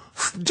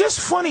 Just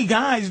funny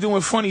guys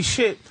doing funny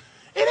shit.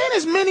 It ain't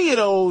as many of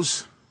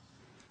those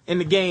in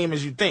the game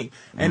as you think.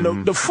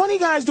 And the funny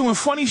guys doing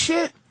funny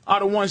shit are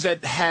the ones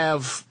that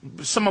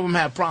some of them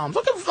have problems.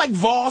 Look at, like,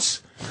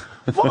 Voss.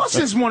 Voss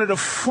is one of the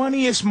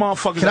funniest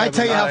motherfuckers. Can I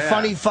tell you how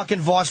funny fucking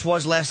Voss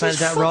was last night at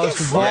that roast?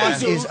 fucking funny, Voss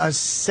dude. is a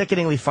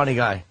sickeningly funny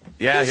guy.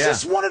 Yeah, He's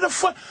just one of the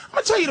fun. I'm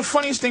gonna tell you the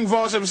funniest thing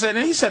Voss ever said,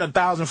 and he said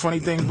 1,000 funny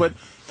things, but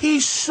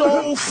he's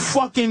so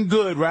fucking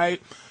good, right?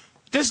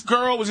 This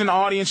girl was in the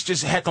audience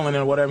just heckling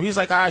or whatever. He's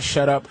like,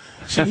 shut up.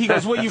 He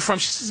goes, where you from?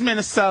 She says,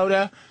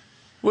 Minnesota.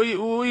 Where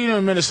you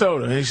in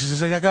Minnesota? And she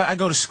says, I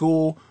go to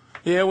school.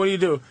 Yeah, what do you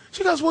do?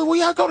 She goes, well,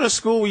 I go to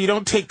school where you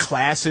don't take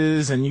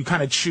classes and you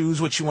kind of choose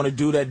what you want to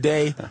do that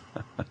day.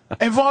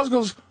 And Voss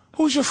goes,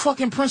 who's your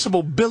fucking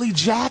principal, Billy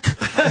Jack?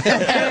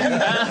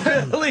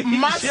 And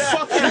my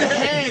fucking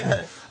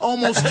head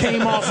almost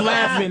came off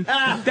laughing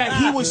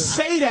that he would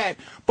say that.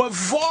 But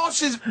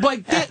Voss is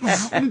like,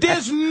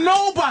 there's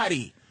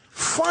nobody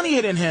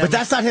funnier than him. But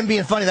that's not him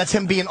being funny. That's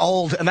him being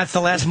old, and that's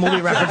the last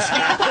movie reference.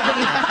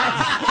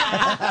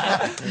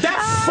 That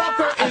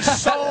fucker is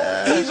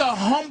he's a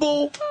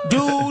humble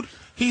dude.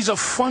 He's a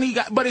funny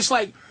guy. But it's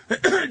like,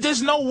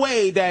 there's no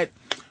way that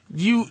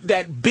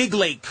Big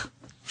Lake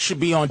should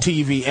be on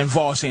TV and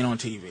Voss ain't on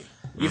TV.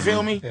 You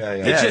feel me? Yeah.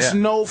 It's just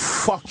no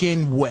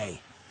fucking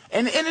way.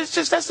 And it's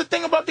just, that's the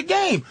thing about the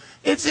game.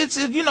 It's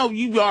you know,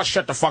 you all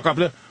shut the fuck up.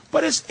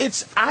 But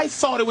I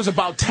thought it was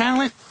about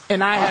talent,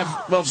 and I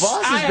have. Well,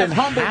 Voss has been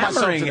humbled myself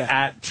hammering to that.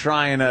 at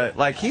trying to,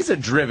 like, he's a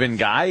driven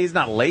guy. He's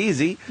not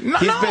lazy. He's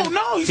not a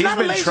lazy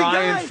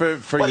trying guy.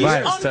 for but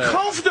years he's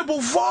uncomfortable,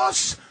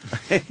 Voss.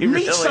 He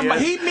really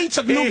He meets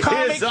a new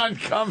comic. He is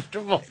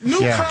uncomfortable.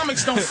 New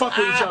comics don't fuck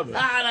with each other.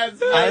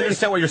 I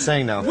understand what you're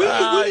saying now. We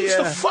used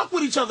to fuck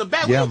with each other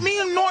back. Yeah. Me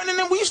and Norton and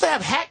them, we used to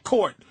have hat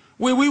court.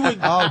 Where we would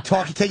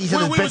take each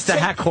other's bits to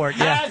hat court,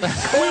 yeah.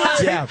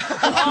 Hat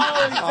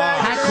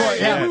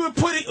court, yeah. We would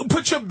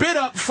put your bit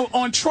up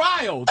on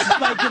trial.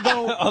 Like to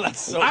go,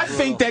 that's so I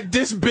think that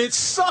this bit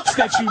sucks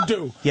that you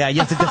do. Yeah, you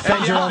have to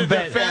defend your own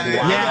bit. defend it.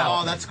 Yeah.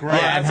 Oh, that's great.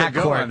 Yeah, and hat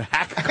court.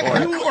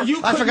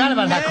 You I forgot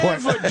about hat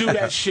court. never do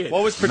that shit.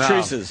 What was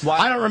Patrice's?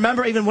 I don't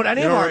remember even what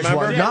any of ours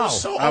were. Yeah, it No.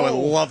 was so I would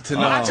old. love to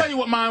know. I'll tell you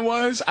what mine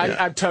was.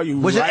 I tell you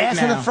Was right it ass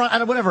now. in the front? I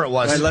don't, whatever it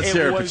was. Right, let's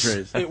hear it, was,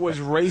 Patrice. it was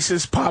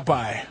racist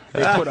Popeye.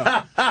 They put up.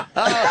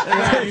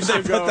 I used to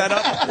put that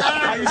up?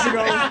 I used to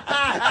go,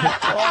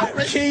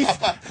 Keith,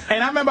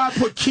 and I remember I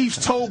put Keith's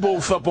toe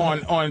booth up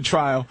on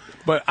trial,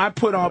 but I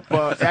put up,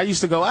 I used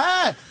to go,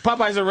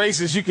 Popeye's a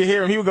racist. You can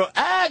hear him. He would go,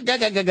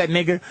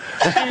 nigga.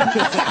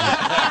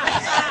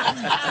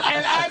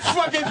 And I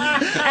fucking,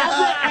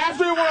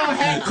 after it went on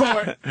hand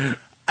court,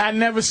 I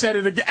never said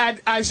it again.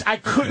 I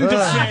couldn't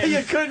defend.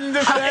 You couldn't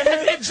defend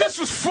it? It just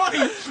was funny.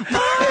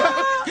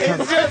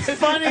 It's just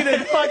funny to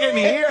fucking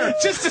hear.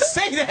 Just to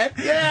say that.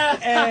 Yeah.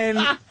 And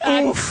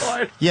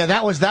oof. Yeah,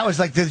 that was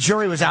like the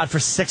jury was out for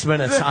 6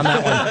 minutes on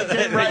that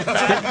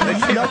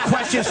one. No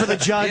questions for the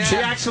judge. He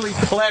actually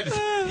pled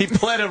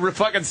a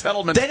fucking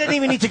settlement. They didn't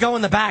even need to go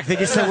in the back. They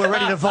just said, we're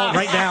ready to vote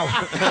right now.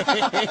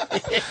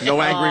 No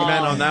angry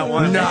men on that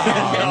one. No, not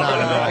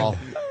at all.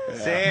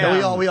 Damn.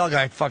 No, we all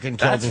got fucking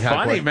killed. That's in hat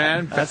funny, court.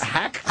 man. That's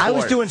hack. I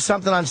was court. doing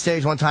something on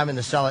stage one time in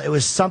the cellar. It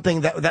was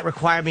something that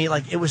required me,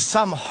 like, it was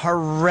some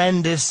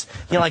horrendous,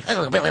 like,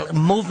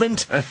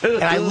 movement.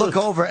 And I look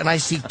over and I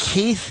see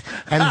Keith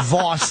and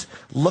Voss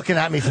looking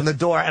at me from the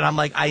door, and I'm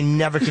like, I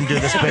never can do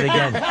this bit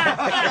again.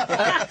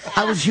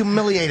 I was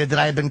humiliated that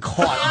I had been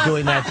caught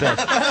doing that bit.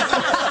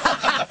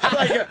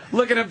 Like,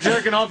 looking up,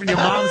 jerking off, and your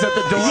mom's at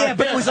the door. Yeah,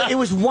 but it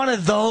was one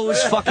of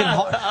those fucking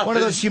one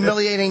of those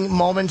humiliating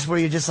moments where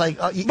you're just like,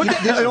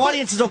 the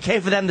audience is okay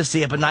for them to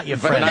see it, but not your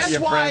friends. That's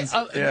why,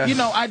 you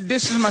know, I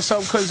distance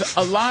myself because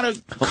a lot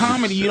of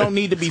comedy, you don't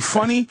need to be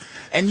funny,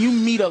 and you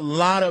meet a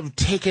lot of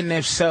taking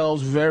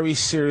themselves very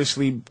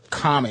seriously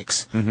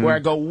comics, where I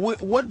go,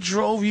 what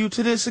drove you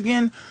to this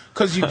again?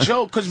 Because you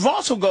joke, because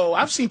Voss will go,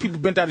 I've seen people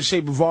bent out of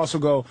shape, but Voss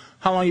will go,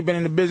 how long you been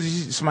in the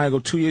business? Somebody will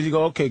go, 2 years. You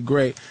go, okay,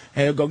 great.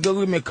 And he'll go,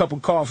 give me a cup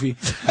of coffee.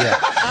 Yeah.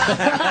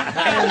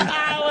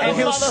 and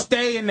he'll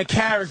stay in the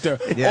character.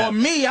 Yeah. Or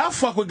me, I'll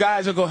fuck with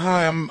guys that go,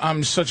 hi,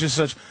 I'm such and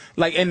such.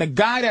 Like, and the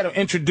guy that'll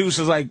introduce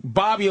is like,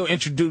 Bobby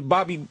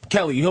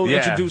Kelly. He'll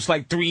introduce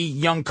like 3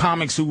 young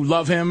comics who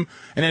love him.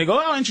 And then they go,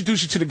 I'll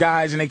introduce you to the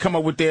guys. And they come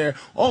up with their,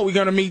 we're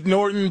going to meet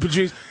Norton,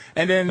 Patrice.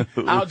 And then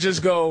I'll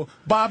just go,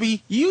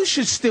 Bobby, you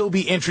should still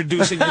be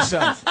introducing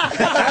yourself.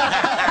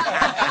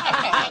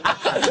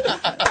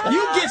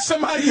 You get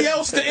somebody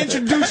else to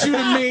introduce you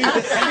to me, and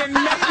then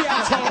maybe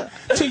I'll talk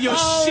to your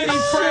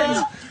shitty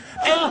friends.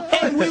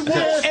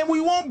 And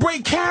we won't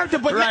break character,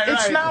 but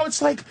now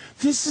it's like,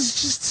 this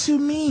is just too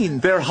mean.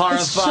 They're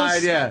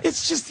horrified,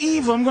 It's just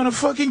evil. I'm gonna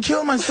fucking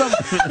kill myself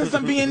because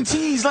I'm being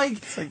teased. Like,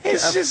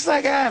 it's just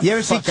like, you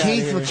ever see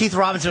Keith? Well, Keith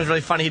Robinson was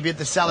really funny. He'd be at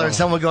the cellar and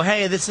someone would go,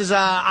 hey, this is,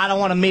 I don't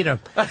want to meet him.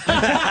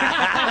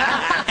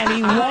 And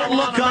he won't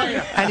look up,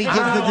 and he gives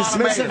the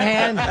dismissive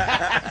hand.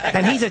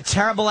 And he's a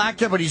terrible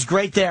actor, but he's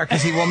great there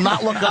because he will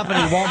not look up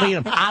and he won't meet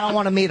him. I don't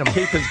want to meet him.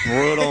 Keith is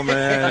brutal,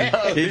 man.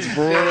 He's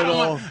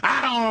brutal.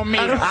 I don't want to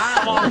meet him.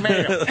 I don't want to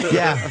meet him.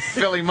 Yeah.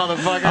 Philly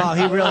motherfucker. Oh,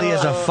 he really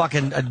is a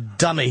fucking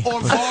dummy.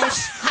 Or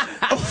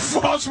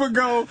Voss would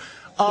go,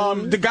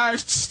 the guy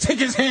stick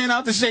his hand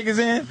out to shake his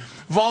hand.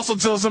 Voss will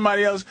tell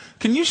somebody else,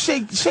 can you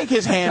shake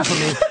his hand for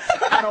me?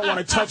 I don't want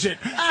to touch it.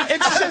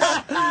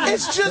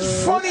 It's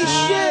just funny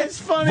shit. It's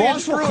funny.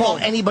 Voss will call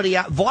anybody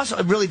out. Voss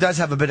really does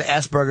have a bit of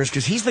Asperger's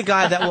because he's the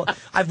guy that will.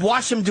 I've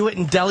watched him do it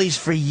in delis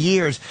for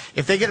years.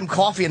 If they get him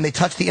coffee and they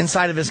touch the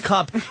inside of his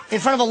cup in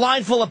front of a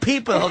line full of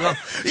people, he'll go,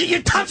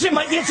 "You're touching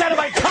the inside of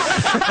my cup."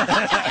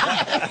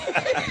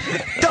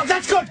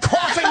 That's good.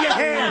 Cough in your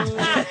hand.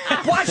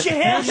 Wash your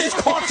hands. Just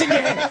cough in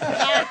your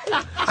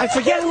hand. I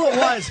forget who it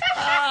was.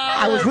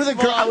 I was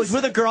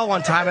with a girl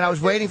one time, and I was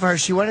waiting for her.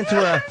 She went into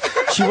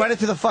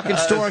the fucking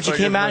store, and she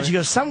came out, and she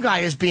goes, some guy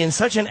is being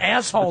such an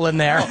asshole in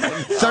there.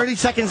 30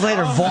 seconds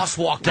later, Voss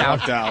walked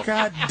out.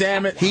 God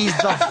damn it. He's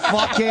the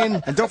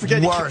fucking And don't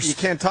forget, worst. you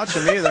can't touch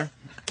him either.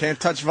 Can't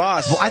touch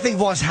Voss. Well, I think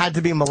Voss had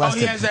to be Oh,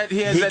 molested. he has that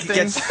thing.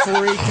 Gets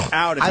freaked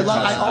out. If I he love.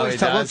 I touches always he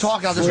tell. We'll does.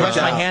 talk. I'll just Freaked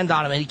rest my out. hand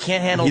on him, and he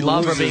can't handle He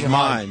love or loses being his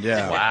hugged. mind.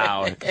 Yeah.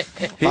 Wow.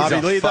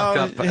 Bobby Lee, fuck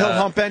though, up, he'll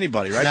hump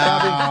anybody, right, No,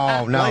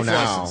 Bobby? no, Life no.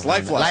 lessons.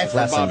 Life lessons. Life from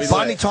lessons. Bobby Lee.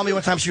 Bonnie told me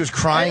one time she was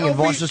crying and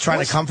Voss was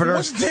trying to comfort her.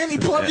 What's Danny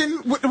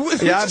plugging?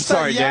 Yeah, I'm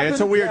sorry, Dan. It's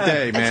a weird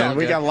day, man.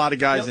 We got a lot of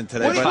guys in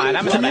today. What But fine,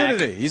 I'm in the back.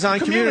 Community. He's on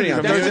Community on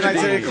Community. Thursday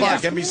nights at 8 Community.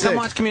 o'clock, NBC. Come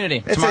watch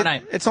Community It's tomorrow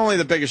night. It's only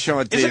the biggest show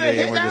on TV. Is it a hit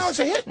and we're now? just- It's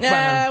a hit. Nah,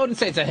 I wouldn't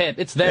say it's a hit.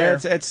 It's there.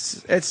 Yeah,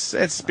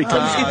 it's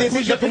becoming. They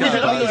pick it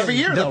up every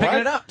year, They're though, picking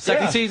right? it up.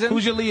 Second season.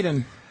 Who's your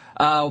leading?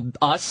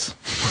 Us.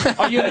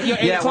 Oh, you're 8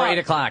 Yeah, o'clock. we're 8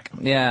 o'clock.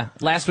 Yeah.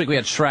 Last week we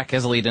had Shrek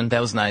as a lead-in. That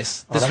was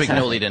nice. This week,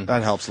 no lead-in.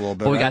 That helps a little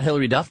bit. But we right? got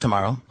Hillary Duff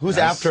tomorrow. Who's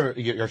after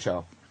your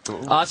show?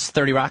 Us,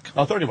 30 Rock.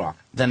 Oh, 30 Rock.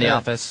 Then The Yeah.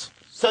 Office.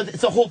 So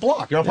it's a whole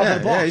block. You're a part of the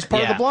block. Yeah, he's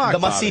part of Yeah. the block. the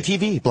must-see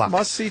TV block.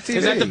 Must see TV.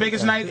 Is that the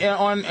biggest night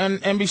on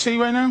NBC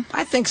right now?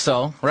 I think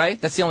so, right?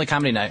 That's the only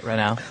comedy night right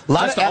now. A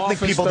lot Just of The ethnic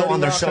Office, people though 30 on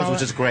their Rock, shows, all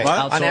which is great. What?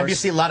 On Outsourced.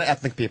 NBC, a lot of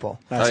ethnic people.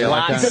 Oh, you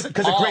like Lots. that?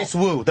 Because of Grace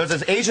Wu. There's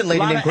this Asian A lady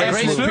lot named of Grace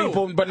ethnic Wu.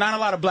 people, but not a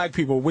lot of black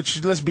people.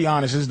 Which, let's be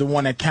honest, is the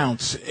one that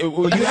counts. You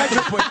had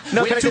to put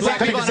No, We can I have two just black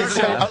say people on our so?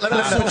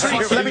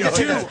 show. Let me get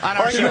to this. on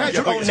our Or you show. had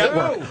your own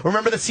network.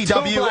 Remember the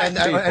CW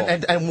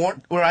black and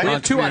Warren, right? We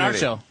have two on our Community.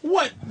 show.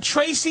 what,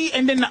 Tracy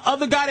and then the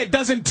other guy that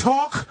doesn't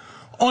talk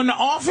on The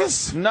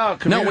Office? No,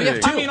 Community. we have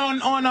two. I mean,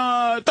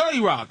 on 30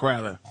 Rock,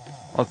 rather.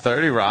 Oh,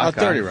 30 Rock.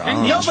 30 Rock.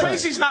 And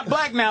Tracy's not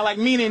black now, like,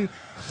 meaning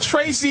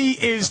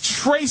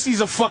Tracy's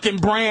a fucking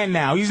brand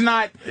now. He's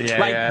not,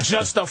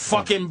 just a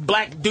fucking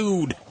black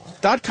dude.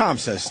 .com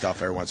says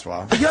stuff every once in a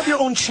while. You have your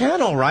own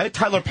channel, right?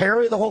 Tyler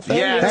Perry, the whole thing?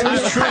 Yeah, that Tyler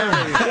is true.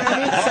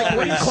 It's like,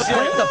 what are you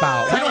complaining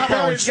about? We don't have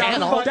our own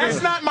channel.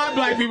 That's not my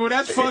black people.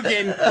 That's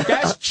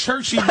that's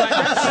churchy black.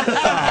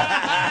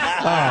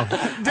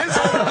 This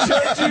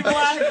churchy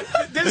black.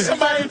 This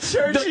somebody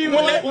churchy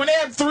when they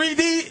have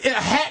 3D, a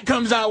hat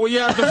comes out where you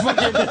have to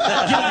fucking give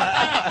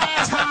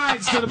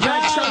tides to the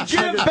black church.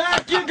 Give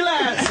back your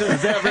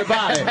glasses,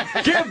 everybody.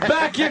 Give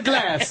back your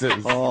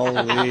glasses.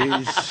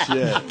 Holy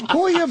shit.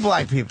 Who are your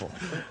black people?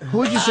 Who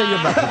would you say you're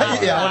black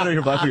people? Yeah, I want to know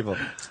your black people.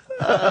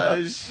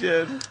 Oh,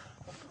 shit.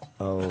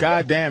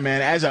 God damn,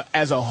 man.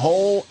 As a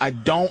whole, I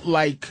don't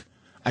like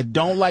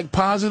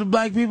positive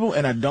black people,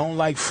 and I don't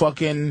like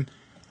fucking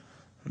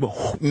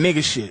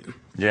nigga shit.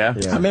 Yeah?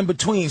 I'm in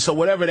between, so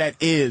whatever that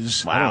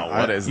is. Wow,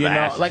 what is you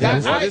that? know, like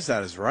What is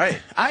that? Is right.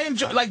 I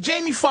enjoy, like,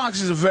 Jamie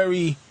Foxx is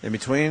In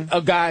between?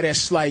 a guy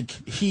that's like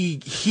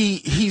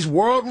he's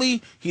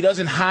worldly, he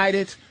doesn't hide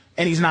it,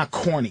 and he's not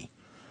corny.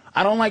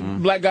 I don't like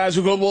black guys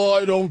who go,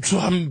 well,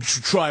 I'm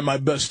trying my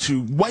best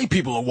to, white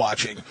people are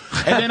watching.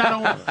 And then I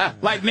don't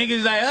like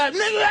niggas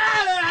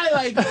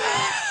like, like,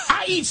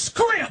 I eat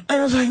scrimp. And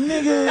I was like,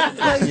 nigga,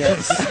 like,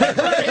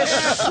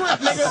 it's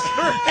shrimp,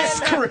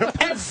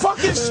 nigga. And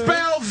fucking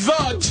spell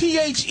the,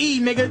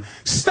 T-H-E, nigga.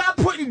 Stop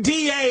putting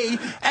D-A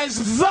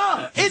as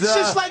the. It's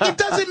just like, it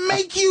doesn't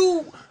make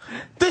you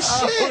the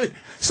shit.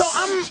 So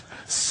I'm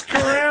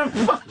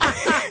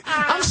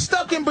I'm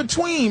stuck in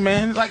between,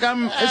 man. Like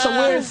it's a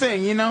weird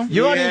thing, you know.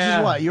 Your audience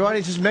is what? Your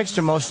audience is mixed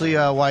or mostly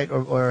white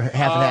or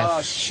half and Oh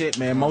half? shit,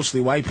 man!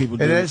 Mostly white people.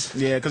 Do It is?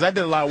 Yeah, because I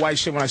did a lot of white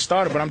shit when I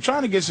started, but I'm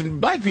trying to get some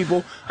black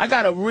people. I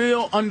got a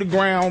real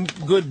underground,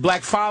 good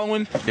black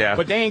following. Yeah.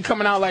 But they ain't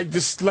coming out like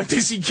this, like they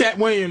see Cat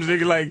Williams.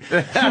 Nigga, like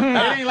it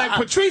ain't like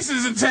Patrice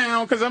is in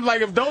town. Because I'm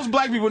like, if those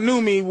black people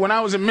knew me when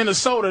I was in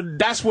Minnesota,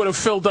 that's would have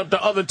filled up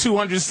the other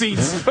 200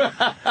 seats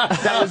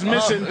that was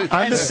missing.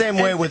 I'm the same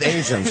way with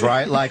Asians,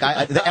 right? Like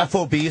the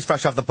FOBs,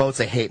 fresh off the boats,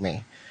 they hate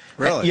me.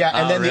 Really? Yeah,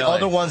 and then the really?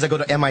 other ones that go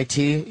to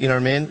MIT, you know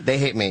what I mean? They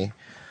hate me.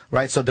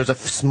 Right? So there's a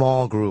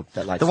small group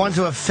that likes The me. ones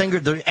who have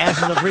fingered the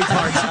asses of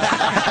retards.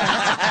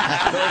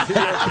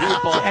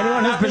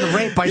 Anyone who's been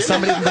raped by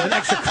somebody with an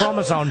extra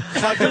chromosome.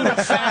 Like the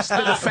fast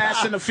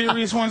and the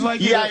furious ones,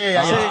 like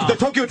Yeah. The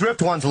Tokyo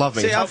Drift ones love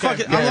me. See, I'm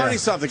learning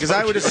something because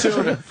I would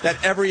assume that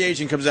every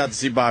Asian comes out to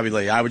see Bobby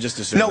Lee. I would just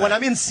assume. No, that. when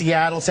I'm in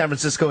Seattle, San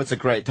Francisco, it's a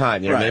great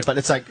time. You know what I mean? Right. But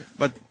it's like,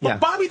 But yeah.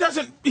 Bobby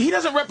doesn't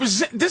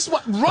represent this. Is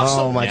what Russell?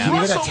 Oh, my God. You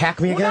gonna attack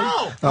me again?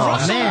 No, Oh,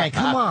 Russell, Man,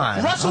 come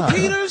on. Russell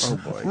Peters.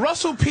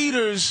 Russell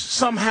Peters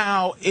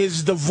somehow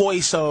is the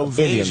voice of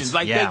Indians. Asians.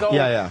 Like Yeah. they go,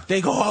 Yeah. they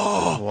go.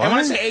 Oh, and when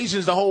I say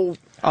Asians, the whole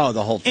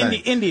the whole thing.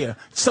 India.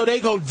 So they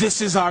go,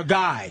 this is our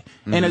guy,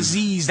 and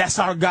Aziz, that's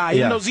our guy. Even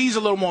Yeah. though Aziz is a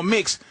little more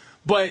mixed,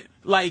 but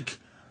like.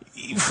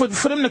 For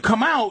them to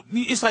come out,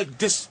 it's like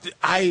this.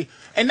 And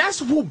that's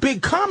who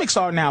big comics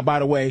are now. By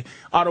the way,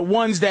 are the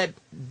ones that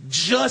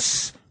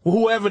just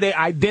whoever they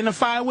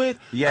identify with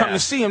come to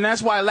see him.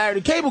 That's why Larry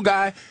the Cable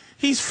Guy,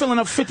 he's filling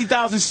up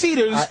 50,000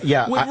 seaters with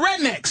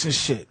rednecks and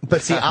shit.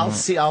 But see,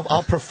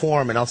 I'll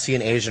perform and I'll see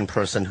an Asian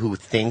person who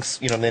thinks,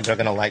 you know, they're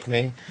gonna like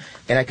me,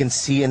 and I can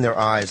see in their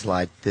eyes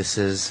like this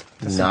is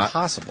not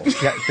possible.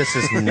 Yeah, this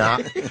is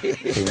not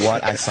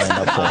what I signed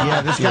up for.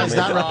 Yeah, this guy's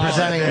not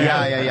representing.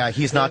 Yeah.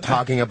 He's not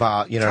talking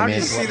about, you know How what do I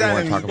you mean? see what we that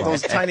wanna in talk about.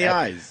 those tiny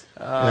eyes?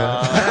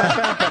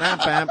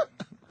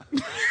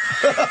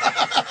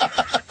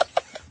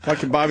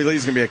 Fucking Bobby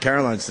Lee's going to be at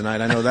Caroline's tonight.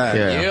 I know that.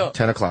 Yeah,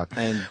 10 o'clock.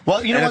 And,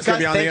 well, you know what, it's gonna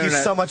guys? be on the Thank you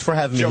internet. so much for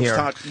having me Jokes here.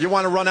 Talk. You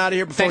want to run out of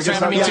here before Thanks we for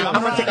get having me, started? too.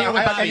 I'm gonna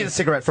take. I need a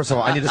cigarette. First of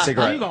all, I need a Where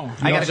cigarette. you going?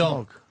 I gotta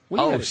go.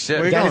 Oh, shit.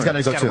 Where you Danny's going? got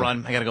to go Gotta too.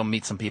 run. I gotta go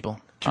meet some people.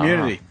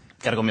 Community.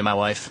 Gotta go meet my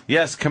wife.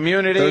 Yes,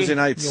 Community. Thursday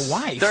nights. Your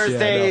wife.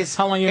 Thursdays,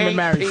 How long you been 8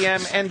 married? p.m.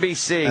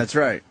 NBC. That's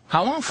right.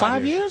 How long?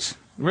 5 years?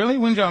 Really?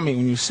 When y'all meet?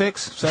 When you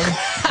 6,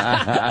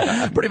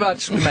 7? Pretty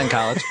much. We met in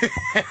college.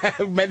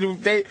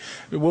 They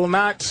will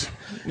not.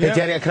 Hey,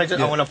 Danny,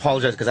 I want to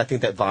apologize because I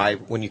think that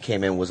vibe when you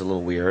came in was a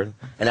little weird,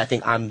 and I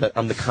think I'm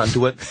the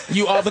conduit.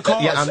 You are the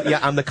cause.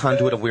 I'm the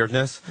conduit of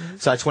weirdness.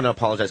 So I just want to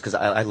apologize because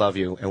I love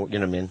you, and you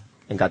know what I mean.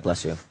 And God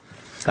bless you.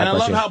 God And I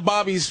bless love you. how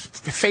Bobby's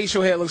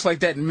facial hair looks like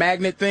that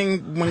magnet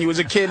thing when you was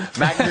a kid.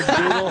 Magnet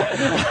doodle.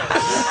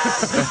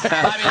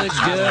 Bobby looks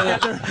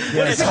good.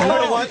 You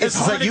know what?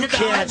 It's like you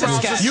can't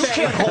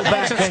hold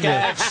back. Can you?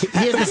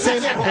 He has the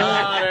same.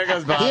 there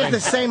goes Bobby. He has the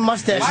same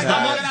mustache.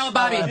 I'm walking out with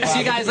Bobby. See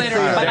you guys later.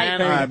 Bye.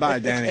 Danny. All right, bye,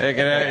 Danny. Take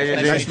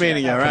it, Nice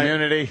meeting you, all right?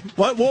 Community.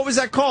 What was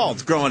that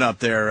called growing up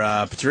there,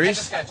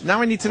 Patrice?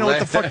 Now I need to know what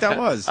the fuck that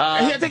was.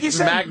 I think he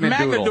said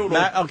Magnet doodle.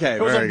 Okay,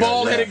 It was very a good,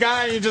 bald-headed yeah.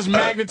 guy and you just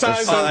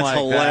magnetized Oh, him. that's Like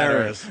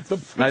hilarious.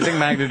 I think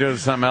Magnitude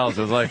was something else.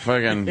 It was like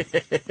fucking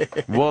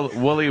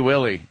Wooly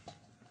Willy.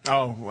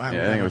 Oh, wow.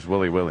 Yeah, I think it was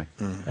Wooly Willy.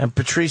 And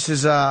Patrice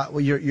is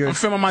you're I'm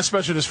filming my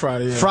special this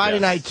Friday. Yeah. Friday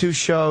night, 2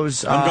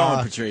 shows. I'm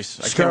going, Patrice.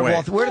 I can't Skirt wait.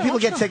 Walther. Where do people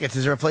get tickets?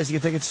 Is there a place to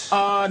get tickets?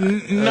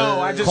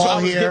 No, Call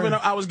here.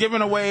 I was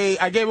giving away.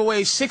 I gave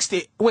away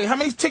 60. Wait, how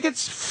many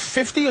tickets?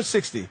 50 or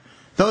 60?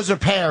 Those are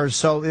pairs,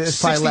 so it's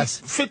probably 60, less.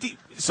 50.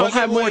 So We'll I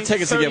have gave more away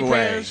tickets to 30 give away,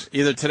 pairs.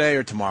 either today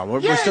or tomorrow.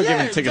 We're still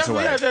giving tickets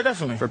away. Yeah,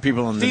 definitely. For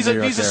people in the These New are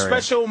York these are area.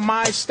 special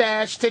My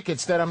Stash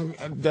tickets that I'm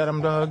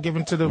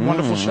giving to the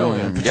wonderful show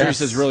here.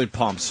 Patrice is really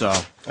pumped, so.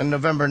 On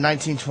November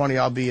 1920,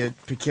 I'll be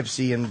at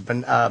Poughkeepsie and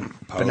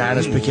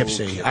Bananas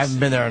Poughkeepsie. I haven't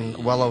been there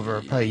in well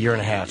over probably a year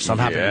and a half, so I'm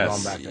happy to be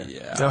going back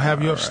there. They'll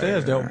have you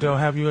upstairs. They'll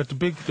have you at the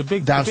big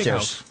Downstairs. The big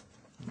house.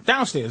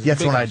 Downstairs. That's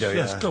the big what I house. do,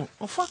 Yes, yeah. go.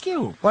 Well, fuck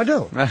you, Well, I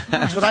do.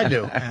 That's what I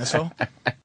do. asshole.